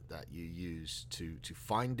software that you use to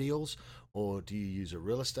find deals, or do you use a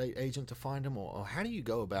real estate agent to find them, or how do you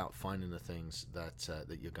go about finding the things that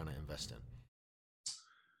you're going to invest in?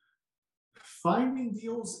 Finding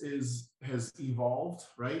deals has evolved,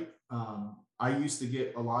 right? I used to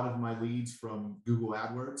get a lot of my leads from Google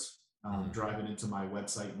AdWords, driving into my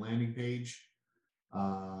website landing page.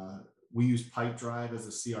 We use Pipedrive as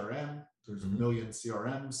a CRM. There's a million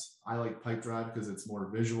CRMs. I like Pipedrive because it's more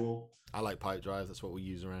visual. I like Pipedrive. That's what we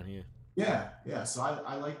use around here. Yeah. So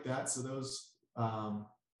I like that. So those,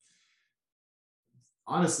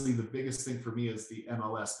 honestly, the biggest thing for me is the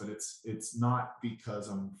MLS, but it's not because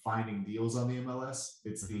I'm finding deals on the MLS.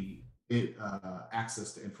 It's the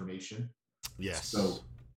access to information. Yes. So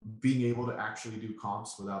being able to actually do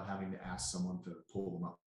comps without having to ask someone to pull them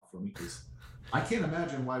up for me, because I can't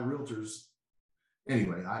imagine why realtors.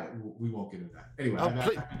 Anyway, we won't get into that. Anyway, Oh,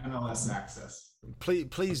 I got MLS access.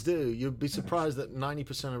 please do. You'd be surprised that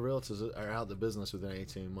 90% of realtors are out of the business within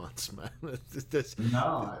 18 months, man.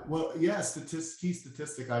 No, well, yeah. Key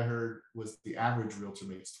statistic I heard was the average realtor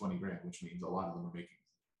makes 20 grand, which means a lot of them are making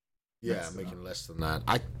making less than that.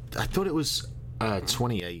 I thought it was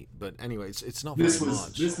 28, but anyway, it's not this very was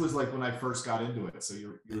much. this was like when I first got into it. So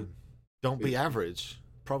you're don't be average.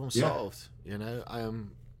 Problem yeah. solved. You know, I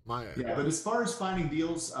am my yeah. But as far as finding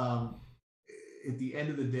deals, at the end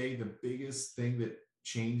of the day, the biggest thing that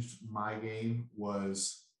changed my game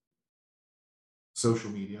was social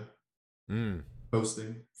media,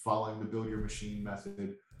 posting, following the build your machine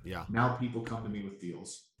method. Yeah. Now people come to me with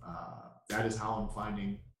deals. That is how I'm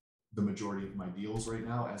finding the majority of my deals right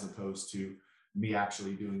now, as opposed to me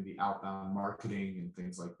actually doing the outbound marketing and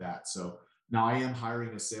things like that. So now I am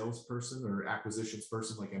hiring a salesperson or acquisitions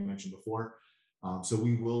person, like I mentioned before. So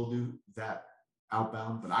we will do that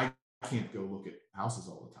outbound, but I can't go look at houses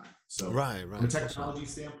all the time. So right. from a technology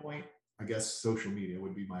standpoint, I guess social media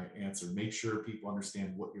would be my answer. Make sure people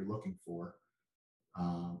understand what you're looking for.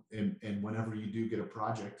 And whenever you do get a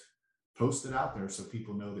project, post it out there so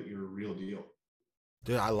people know that you're a real deal.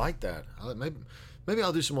 Dude, I like that. Maybe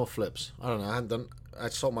I'll do some more flips. I don't know. I hadn't done. I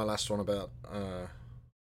sold my last one about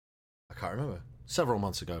I can't remember, several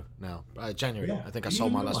months ago now. January, Yeah, I think I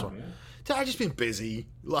sold my last one. Dude, I've just been busy,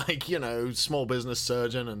 like, you know, small business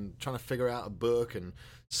surgeon and trying to figure out a book and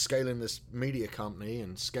scaling this media company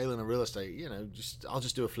and scaling a real estate. You know, I'll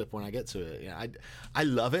just do a flip when I get to it. Yeah, I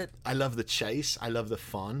love it. I love the chase. I love the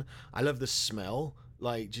fun. I love the smell.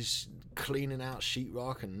 Like just cleaning out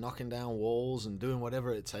sheetrock and knocking down walls and doing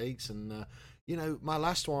whatever it takes. And you know, my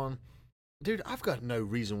last one, dude, I've got no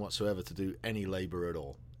reason whatsoever to do any labor at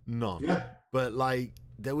all. None. Yeah. But like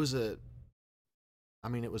there was it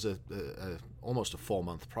was a almost a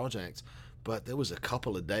 4-month project, but there was a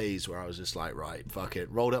couple of days where I was just like, right, fuck it,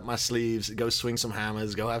 rolled up my sleeves, go swing some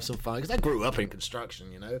hammers, go have some fun, because I grew up in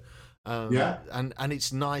construction, you know. And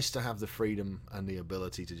it's nice to have the freedom and the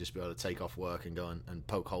ability to just be able to take off work and go and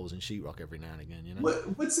poke holes in sheetrock every now and again, you know.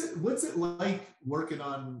 What's it like working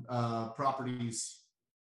on properties?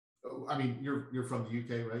 I mean, you're from the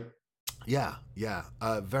UK, right? Yeah.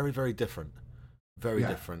 Very, very different. Very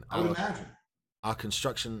different. I would imagine. Our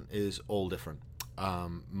construction is all different.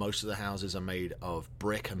 Most of the houses are made of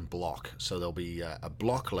brick and block, so there'll be a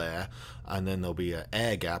block layer, and then there'll be an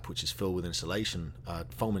air gap which is filled with insulation,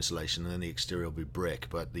 foam insulation, and then the exterior will be brick.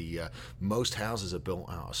 But the most houses are built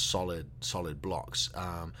out of solid blocks.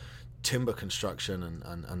 Timber construction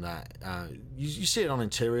and that you see it on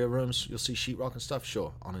interior rooms. You'll see sheetrock and stuff,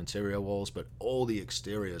 sure, on interior walls, but all the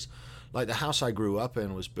exteriors. Like the house I grew up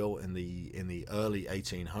in was built in the early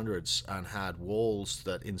 1800s and had walls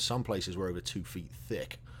that in some places were over 2 feet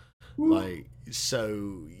thick. Ooh. Like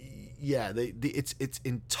so, yeah. It's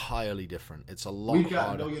entirely different. It's a lot. We've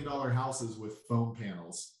got $1 million houses with foam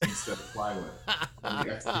panels instead of plywood on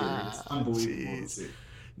the exterior. It's unbelievable to see.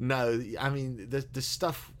 No, I mean the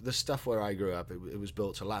stuff where I grew up, it was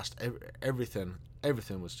built to last. Everything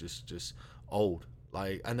was just old.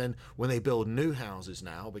 Like, and then when they build new houses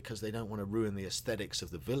now, because they don't want to ruin the aesthetics of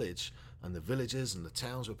the village and the villages and the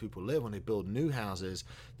towns where people live, when they build new houses,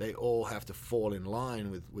 they all have to fall in line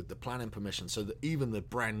with the planning permission, so that even the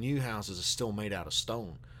brand new houses are still made out of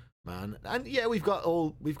stone, man. And yeah, we've got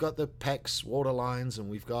the PEX water lines, and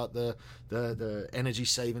we've got the energy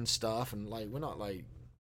saving stuff, and like we're not like,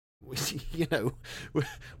 you know,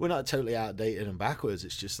 we're not totally outdated and backwards.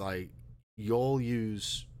 It's just like you'll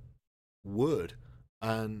use wood.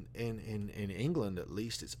 And in England, at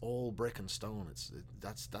least, it's all brick and stone.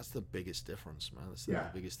 That's the biggest difference, man. That's the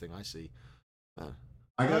biggest thing I see.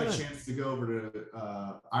 I got a chance to go over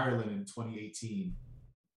to Ireland in 2018,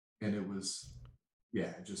 and it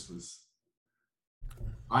just was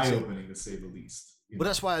eye-opening to say the least. Well,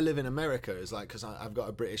 that's why I live in America. Is like because I've got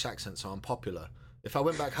a British accent, so I'm popular. If I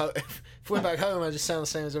went back home, I just sound the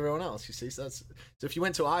same as everyone else. You see, so if you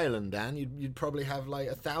went to Ireland, Dan, you'd probably have like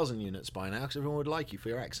 1,000 units by now, because everyone would like you for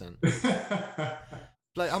your accent.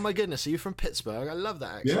 Like, oh my goodness, are you from Pittsburgh? I love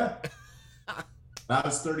that accent. Yeah. I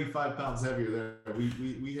was 35 pounds heavier there.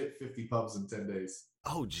 We hit 50 pubs in 10 days.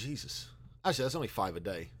 Oh Jesus! Actually, that's only 5 a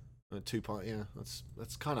day. 2 pints. Yeah,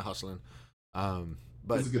 that's kind of hustling. But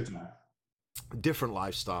it was a good time. Different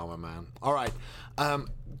lifestyle, my man. All right,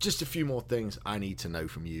 just a few more things I need to know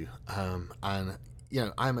from you. And you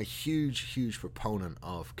know, I'm a huge proponent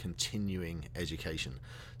of continuing education.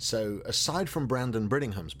 So aside from Brandon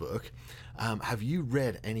Brittingham's book, Have you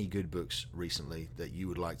read any good books recently that you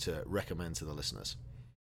would like to recommend to the listeners?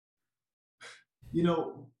 You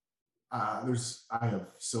know, I have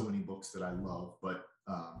so many books that I love, but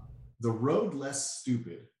The Road Less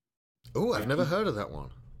Stupid Oh, by I've never Keith, heard of that one.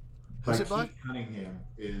 Who's it by? Cunningham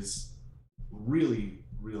is really,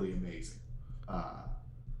 really amazing. Uh,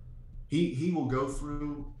 he will go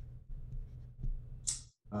through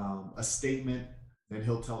a statement, then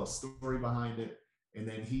he'll tell a story behind it, and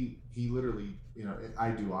then he literally, I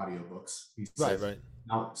do audiobooks. He Right, says, right.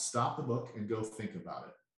 now stop the book and go think about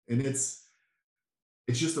it. And it's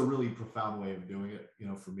just a really profound way of doing it,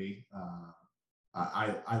 for me.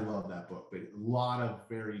 I love that book, but a lot of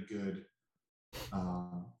very good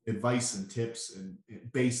advice and tips, and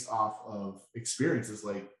based off of experiences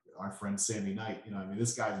like our friend Sammy Knight. I mean,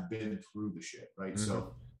 this guy's been through the shit, right? Mm-hmm.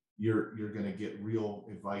 So you're going to get real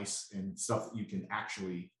advice and stuff that you can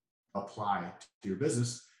actually apply to your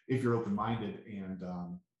business if you're open-minded and uh,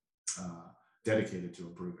 dedicated to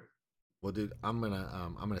improving. Well, dude, I'm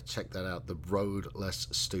gonna check that out. The Road Less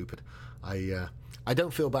Stupid. I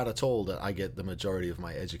don't feel bad at all that I get the majority of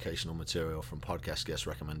my educational material from podcast guest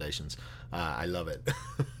recommendations. I love it.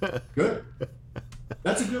 Good.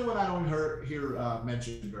 That's a good one. I don't hear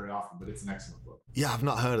mentioned very often, but it's an excellent book. Yeah, I've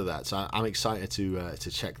not heard of that, so I'm excited to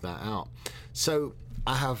check that out. So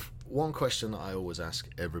I have one question that I always ask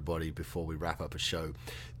everybody before we wrap up a show.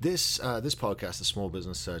 This podcast, The Small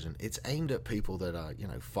Business Surgeon, it's aimed at people that are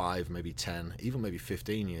 5, maybe 10, even maybe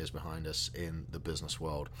 15 years behind us in the business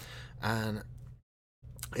world, and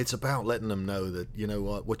it's about letting them know that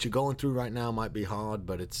what you're going through right now might be hard,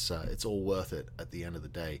 but it's all worth it at the end of the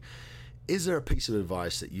day. Is there a piece of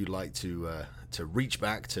advice that you'd like to reach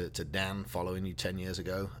back to Dan following you 10 years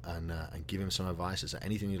ago and give him some advice? Is there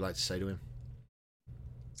anything you'd like to say to him?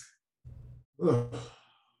 Ugh.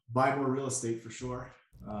 Buy more real estate for sure.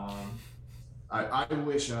 I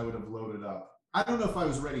wish I would have loaded up. I don't know if I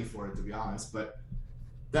was ready for it, to be honest, but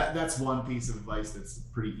that's one piece of advice that's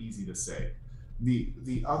pretty easy to say.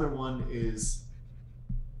 The other one is,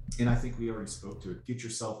 and I think we already spoke to it, get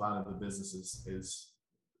yourself out of the business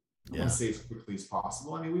I want to say as quickly as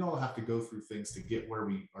possible. I mean, we all have to go through things to get where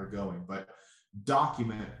we are going, but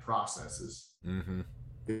document processes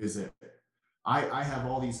is it. I have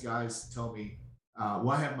all these guys tell me,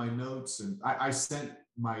 well, I have my notes, and I sent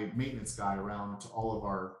my maintenance guy around to all of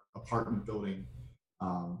our apartment building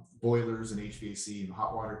boilers and HVAC and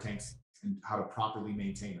hot water tanks and how to properly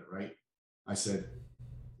maintain it, right? I said,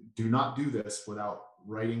 do not do this without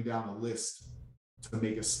writing down a list to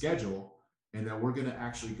make a schedule, and then we're going to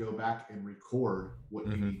actually go back and record what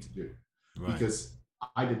you need to do. Right. Because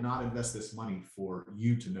I did not invest this money for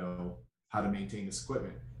you to know how to maintain this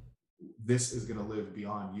equipment. This is going to live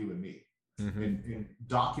beyond you and me. And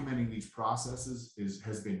documenting these processes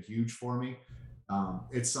has been huge for me.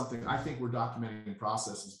 It's something I think we're documenting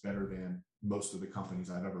processes better than most of the companies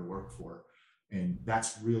I've ever worked for. And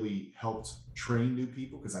that's really helped train new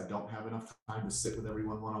people, because I don't have enough time to sit with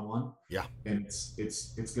everyone one-on-one. Yeah. And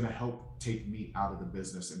it's going to help take me out of the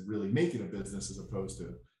business and really make it a business as opposed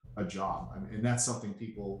to a job. And that's something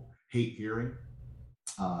people hate hearing.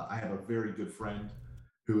 I have a very good friend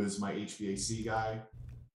who is my HVAC guy.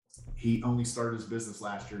 He only started his business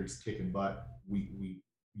last year. He's kicking butt. We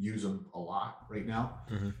use him a lot right now.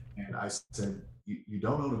 And I said, you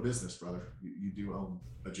don't own a business, brother. You do own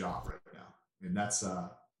a job right now. And that's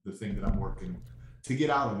the thing that I'm working to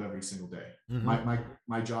get out of every single day.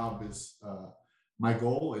 My job is my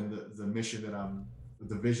goal, and the mission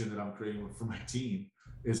the vision that I'm creating for my team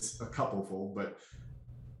is a couplefold, but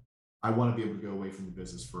I want to be able to go away from the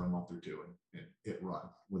business for a month or two and it run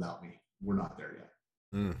without me. We're not there yet.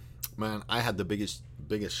 Man, I had the biggest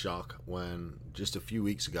shock when just a few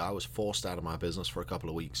weeks ago I was forced out of my business for a couple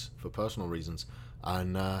of weeks for personal reasons,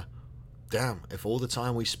 and damn, if all the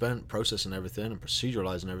time we spent processing everything and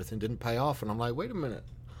proceduralizing everything didn't pay off, and I'm like, wait a minute,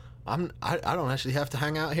 I don't actually have to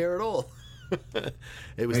hang out here at all.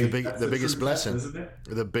 It was the biggest blessing, isn't it?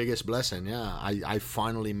 The biggest blessing. Yeah, I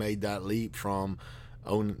finally made that leap from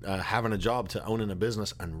having a job to owning a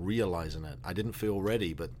business and realizing it. I didn't feel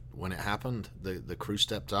ready, but when it happened, the crew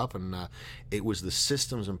stepped up, and it was the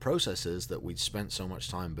systems and processes that we'd spent so much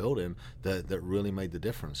time building that really made the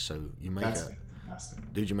difference. So you make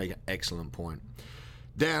you make an excellent point.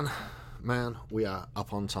 Dan, man, we are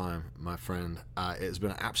up on time, my friend. It's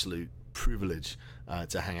been an absolute privilege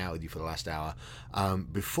to hang out with you for the last hour.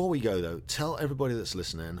 Before we go, though, tell everybody that's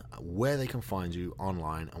listening where they can find you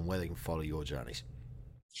online and where they can follow your journeys.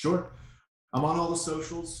 Sure. I'm on all the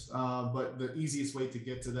socials, but the easiest way to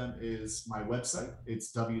get to them is my website.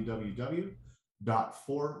 It's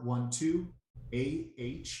www.412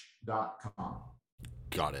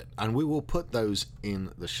 Got it. And we will put those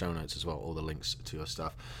in the show notes as well, all the links to your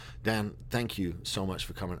stuff. Dan, thank you so much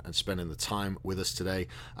for coming and spending the time with us today.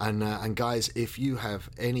 And guys, if you have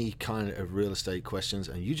any kind of real estate questions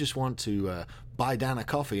and you just want to buy Dan a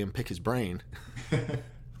coffee and pick his brain,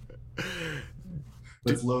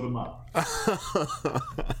 let's load him up.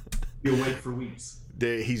 You'll wait for weeks.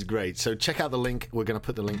 He's great. So check out the link. We're going to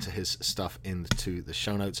put the link to his stuff into the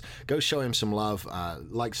show notes. Go show him some love.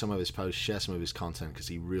 Like some of his posts. Share some of his content because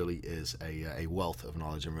he really is a wealth of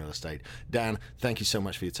knowledge in real estate. Dan, thank you so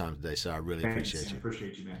much for your time today, sir. I really appreciate you. I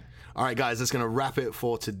appreciate you, man. All right, guys, that's going to wrap it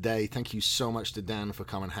for today. Thank you so much to Dan for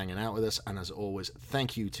coming and hanging out with us. And as always,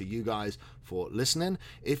 thank you to you guys for listening.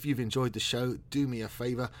 If you've enjoyed the show, do me a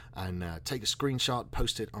favor and take a screenshot,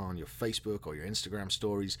 post it on your Facebook or your Instagram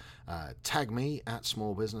stories. Tag me at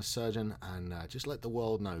Small Business Surgeon and just let the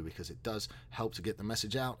world know because it does help to get the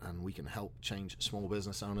message out and we can help change small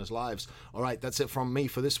business owners' lives. All right, that's it from me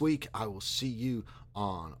for this week. I will see you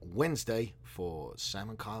on Wednesday for Sam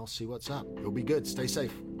and Kyle See What's Up. You'll be good. Stay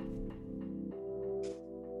safe.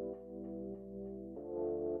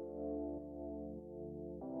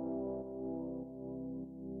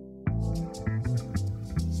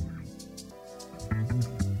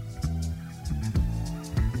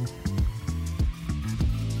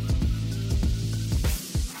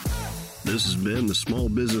 This has been the Small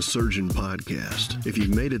Business Surgeon Podcast. If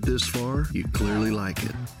you've made it this far, you clearly like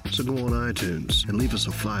it. So go on iTunes and leave us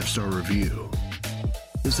a 5-star review.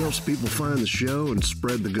 This helps people find the show and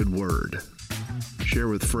spread the good word. Share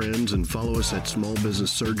with friends and follow us at Small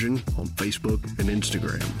Business Surgeon on Facebook and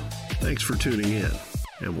Instagram. Thanks for tuning in,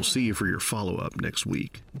 and we'll see you for your follow-up next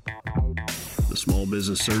week. The Small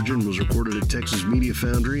Business Surgeon was recorded at Texas Media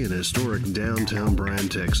Foundry in historic downtown Bryan,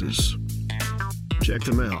 Texas. Check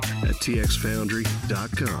them out at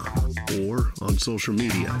txfoundry.com or on social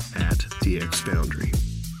media at txfoundry.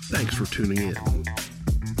 Thanks for tuning in.